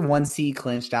have the 1 seed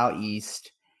clinched out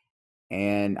east.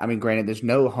 And, I mean, granted, there's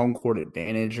no home court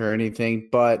advantage or anything.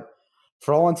 But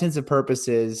for all intents and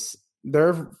purposes,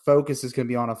 their focus is going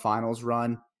to be on a finals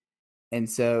run. And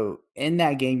so in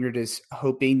that game, you're just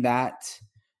hoping that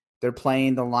they're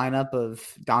playing the lineup of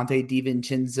Dante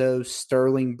DiVincenzo,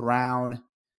 Sterling Brown,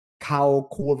 Kyle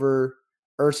Korver,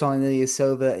 Ersan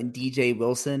Ilyasova, and DJ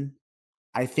Wilson.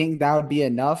 I think that would be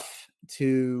enough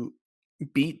to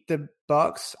beat the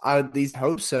Bucks. I would at least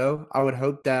hope so. I would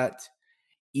hope that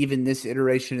even this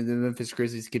iteration of the Memphis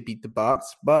Grizzlies could beat the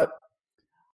Bucks. But,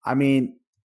 I mean,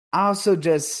 I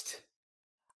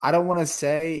don't want to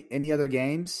say any other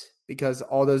games because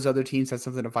all those other teams have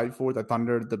something to fight for, the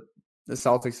Thunder, the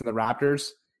Celtics, and the Raptors.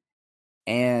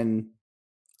 And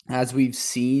as we've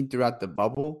seen throughout the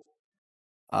bubble,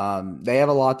 they have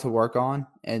a lot to work on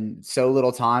and so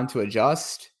little time to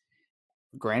adjust.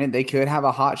 Granted, they could have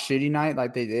a hot shooting night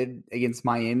like they did against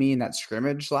Miami in that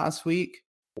scrimmage last week,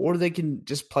 or they can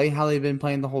just play how they've been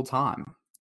playing the whole time.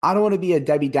 I don't want to be a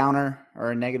Debbie Downer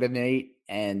or a negative Nate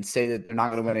and say that they're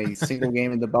not going to win a single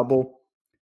game in the bubble.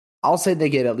 I'll say they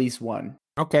get at least 1.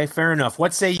 Okay, fair enough.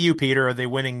 What say you, Peter? Are they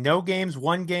winning no games,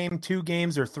 1 game, 2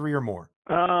 games, or 3 or more?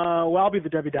 Well, I'll be the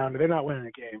Debbie Downer. They're not winning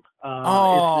a game.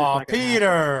 It's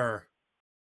Peter.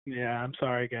 Yeah, I'm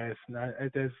sorry, guys.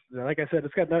 Like I said,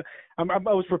 it's got no. I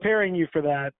was preparing you for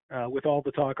that with all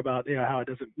the talk about how it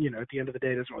doesn't, at the end of the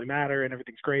day, it doesn't really matter and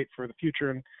everything's great for the future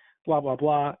and blah blah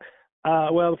blah.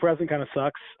 Well, the present kind of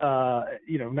sucks.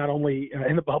 Not only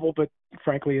in the bubble, but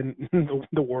frankly in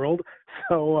the world.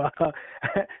 So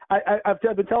I've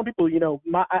been telling people,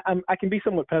 I can be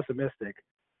somewhat pessimistic,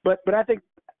 but I think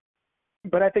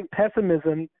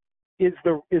pessimism is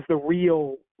the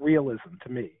real realism to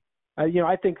me.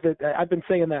 I think that I've been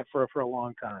saying that for a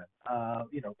long time.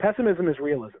 Pessimism is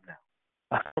realism now.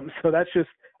 So that's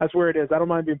where it is. I don't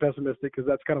mind being pessimistic because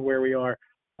that's kind of where we are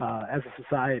as a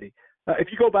society. If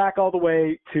you go back all the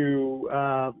way to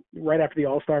right after the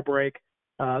All-Star break,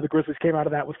 the Grizzlies came out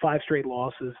of that with 5 straight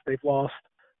losses. They've lost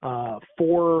 11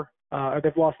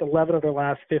 of their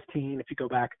last 15. If you go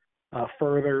back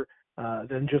further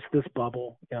than just this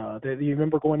bubble, you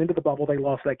remember going into the bubble, they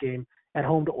lost that game at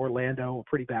home to Orlando, a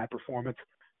pretty bad performance.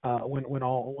 when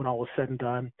all was said and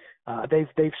done.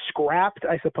 They've scrapped,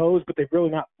 I suppose, but they've really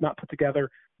not put together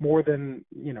more than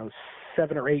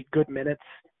 7 or 8 good minutes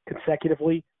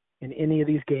consecutively in any of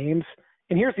these games.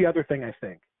 And here's the other thing I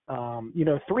think.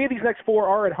 3 of these next 4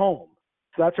 are at home.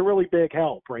 So that's a really big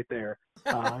help right there.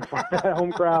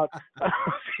 Home crowd.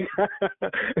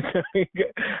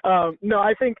 No,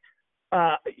 I think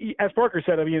as Parker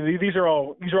said, I mean, these are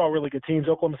all really good teams.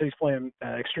 Oklahoma City's playing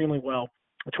extremely well.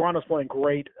 Toronto's playing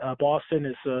great. Boston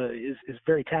is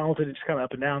very talented. It's kind of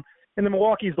up and down. And then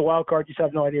Milwaukee's the wild card. You just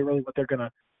have no idea really what they're going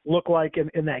to look like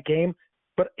in that game.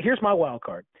 But here's my wild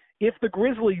card. If the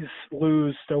Grizzlies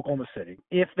lose to Oklahoma City,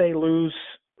 if they lose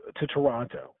to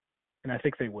Toronto, and I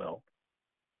think they will,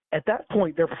 at that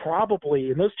point, they're probably,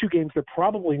 in those 2 games, they're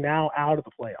probably now out of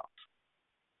the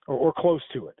playoffs or close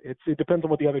to it. It depends on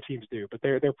what the other teams do, but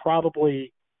they're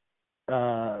probably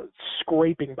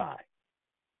scraping by.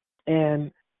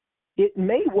 And it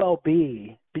may well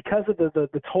be because of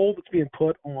the toll that's being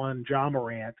put on Ja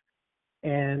Morant.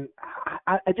 And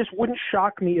I just wouldn't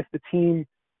shock me if the team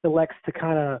elects to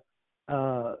kind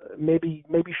of maybe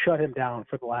shut him down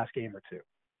for the last game or 2.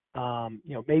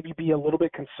 Maybe be a little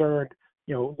bit concerned,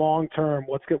 long term,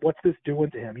 what's this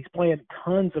doing to him? He's playing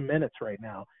tons of minutes right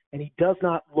now, and he does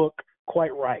not look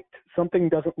quite right. Something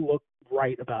doesn't look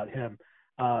right about him.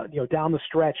 Down the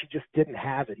stretch, he just didn't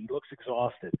have it. He looks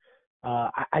exhausted.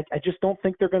 I just don't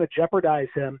think they're going to jeopardize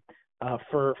him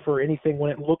for anything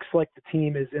when it looks like the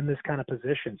team is in this kind of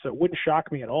position. So it wouldn't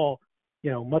shock me at all.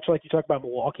 Much like you talk about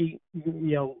Milwaukee,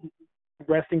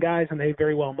 resting guys, and they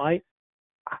very well might.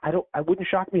 I wouldn't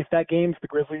shock me if that game, if the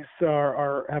Grizzlies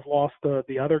have lost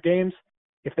the other games,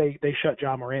 if they shut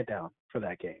Ja Morant down for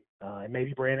that game, and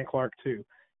maybe Brandon Clark too,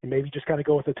 and maybe just kind of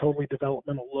go with a totally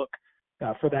developmental look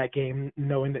for that game,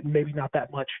 knowing that maybe not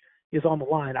that much is on the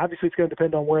line. Obviously, it's going to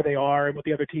depend on where they are and what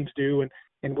the other teams do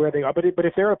and where they are. But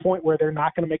if they're at a point where they're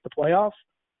not going to make the playoffs,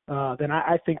 then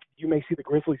I think you may see the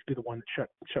Grizzlies be the one that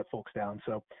shut folks down.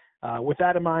 So with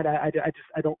that in mind, I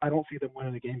don't see them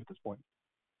winning the game at this point.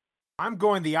 I'm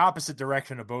going the opposite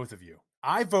direction of both of you.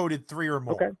 I voted 3 or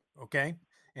more. Okay.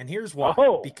 And here's why.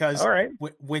 Because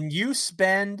when you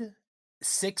spend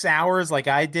 6 hours like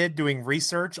I did doing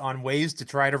research on ways to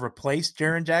try to replace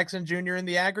Jaren Jackson Jr. in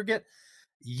the aggregate,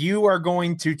 you are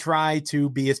going to try to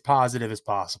be as positive as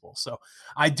possible. So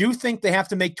I do think they have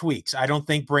to make tweaks. I don't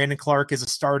think Brandon Clark is a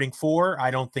starting 4.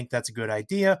 I don't think that's a good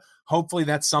idea. Hopefully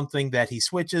that's something that he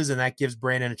switches, and that gives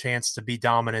Brandon a chance to be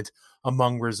dominant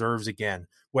among reserves again.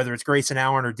 Whether it's Grayson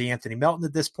Allen or DeAnthony Melton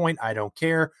at this point, I don't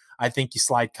care. I think you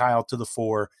slide Kyle to the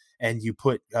 4 and you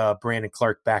put Brandon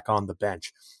Clark back on the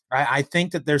bench. I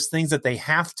think that there's things that they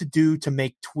have to do to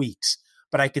make tweaks,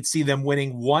 but I could see them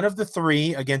winning one of the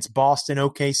 3 against Boston,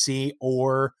 OKC,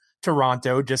 or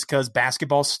Toronto, just because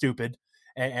basketball's stupid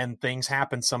and things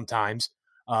happen sometimes.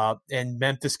 And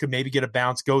Memphis could maybe get a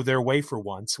bounce, go their way for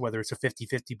once, whether it's a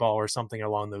 50-50 ball or something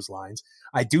along those lines.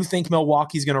 I do think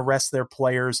Milwaukee's going to rest their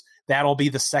players. That'll be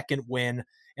the second win.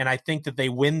 And I think that they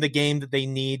win the game that they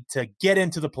need to get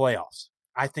into the playoffs.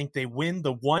 I think they win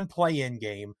the one play-in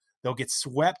game. They'll get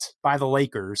swept by the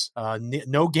Lakers.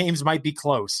 No games might be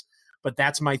close, but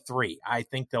that's my 3. I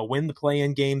think they'll win the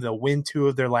play-in game. They'll win 2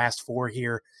 of their last 4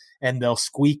 here, and they'll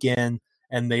squeak in,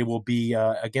 and they will be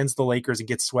against the Lakers and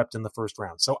get swept in the first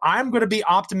round. So I'm going to be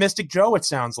optimistic, Joe, it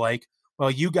sounds like. Well,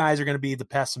 you guys are going to be the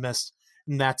pessimists,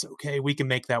 and that's okay. We can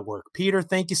make that work. Peter,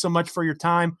 thank you so much for your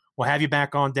time. We'll have you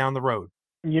back on down the road.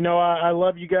 I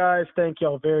love you guys. Thank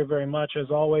y'all very, very much, as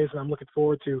always, and I'm looking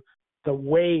forward to the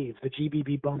wave, the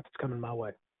GBB bump that's coming my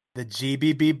way. The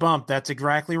GBB bump. That's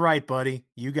exactly right, buddy.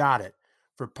 You got it.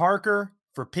 For Parker,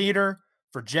 for Peter,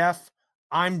 for Jeff,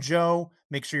 I'm Joe.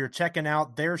 Make sure you're checking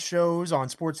out their shows on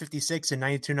Sports 56 and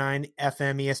 92.9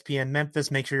 FM ESPN Memphis.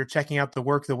 Make sure you're checking out the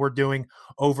work that we're doing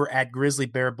over at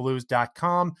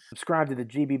grizzlybearblues.com. Subscribe to the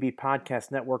GBB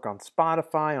Podcast Network on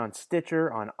Spotify, on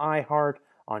Stitcher, on iHeart,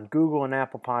 on Google and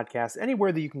Apple Podcasts.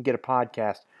 Anywhere that you can get a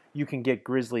podcast, you can get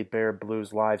Grizzly Bear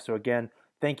Blues live. So again,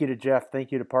 thank you to Jeff.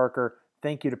 Thank you to Parker.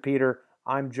 Thank you to Peter.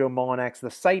 I'm Joe Mullinax,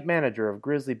 the site manager of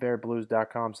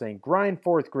grizzlybearblues.com, saying grind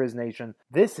forth, Grizz Nation.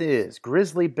 This is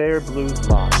Grizzly Bear Blues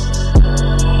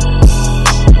Live.